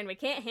with joy and we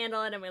can't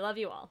handle it, and we love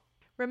you all.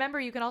 Remember,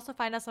 you can also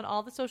find us on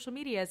all the social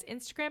medias,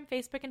 Instagram,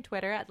 Facebook, and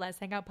Twitter at Let's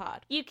Hang Out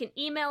Pod. You can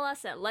email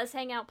us at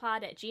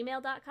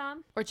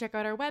letshangoutpod@gmail.com. Or check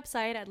out our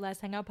website at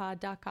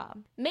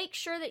letshangoutpod.com. Make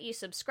sure that you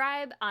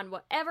subscribe on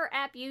whatever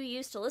app you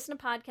use to listen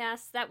to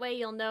podcasts. That way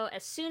you'll know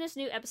as soon as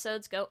new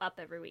episodes go up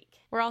every week.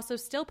 We're also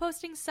still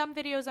posting some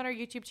videos on our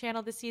YouTube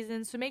channel this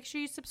season, so make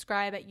sure you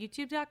subscribe at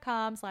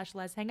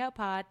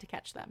youtube.com/letshangoutpod to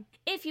catch them.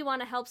 If you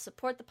want to help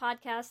support the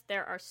podcast,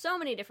 there are so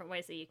many different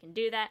ways that you can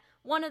do that.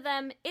 One of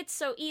them, it's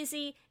so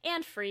easy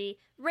and free.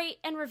 Rate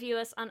and review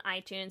us on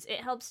iTunes. It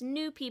helps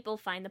new people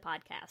find the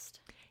podcast.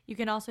 You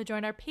can also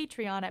join our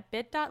Patreon at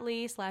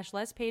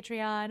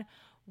bit.ly/lespatreon.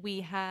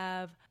 We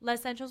have Les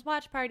Essentials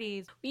watch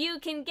parties. You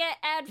can get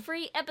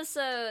ad-free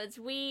episodes.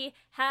 We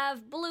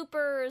have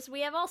bloopers.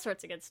 We have all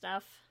sorts of good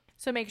stuff.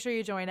 So make sure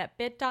you join at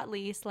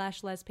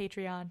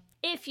bit.ly/lespatreon.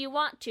 If you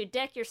want to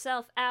deck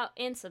yourself out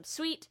in some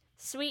sweet,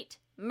 sweet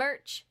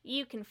merch,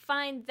 you can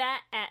find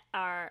that at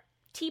our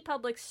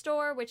TeePublic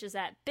store, which is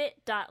at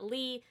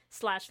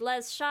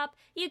bit.ly/lesshop.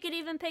 You could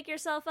even pick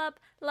yourself up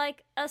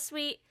like a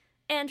sweet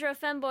Andro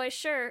Femboy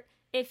shirt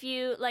if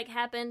you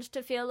happened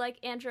to feel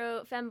like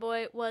Andro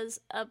Femboy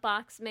was a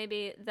box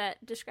maybe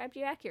that described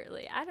you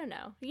accurately. I don't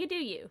know. You do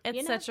you.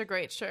 It's such a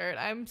great shirt.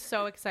 I'm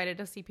so excited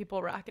to see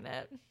people rocking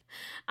it.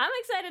 I'm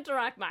excited to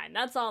rock mine.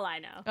 That's all I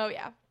know. Oh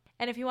yeah.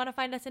 And if you want to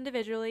find us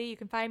individually, you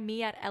can find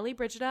me at Ellie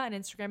Brigida on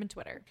Instagram and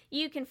Twitter.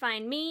 You can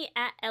find me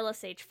at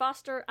LSH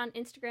Foster on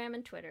Instagram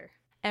and Twitter.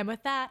 And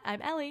with that,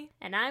 I'm Ellie.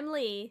 And I'm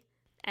Lee.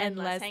 And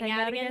let's hang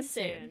out again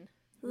soon.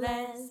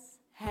 Let's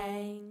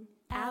hang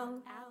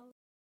out.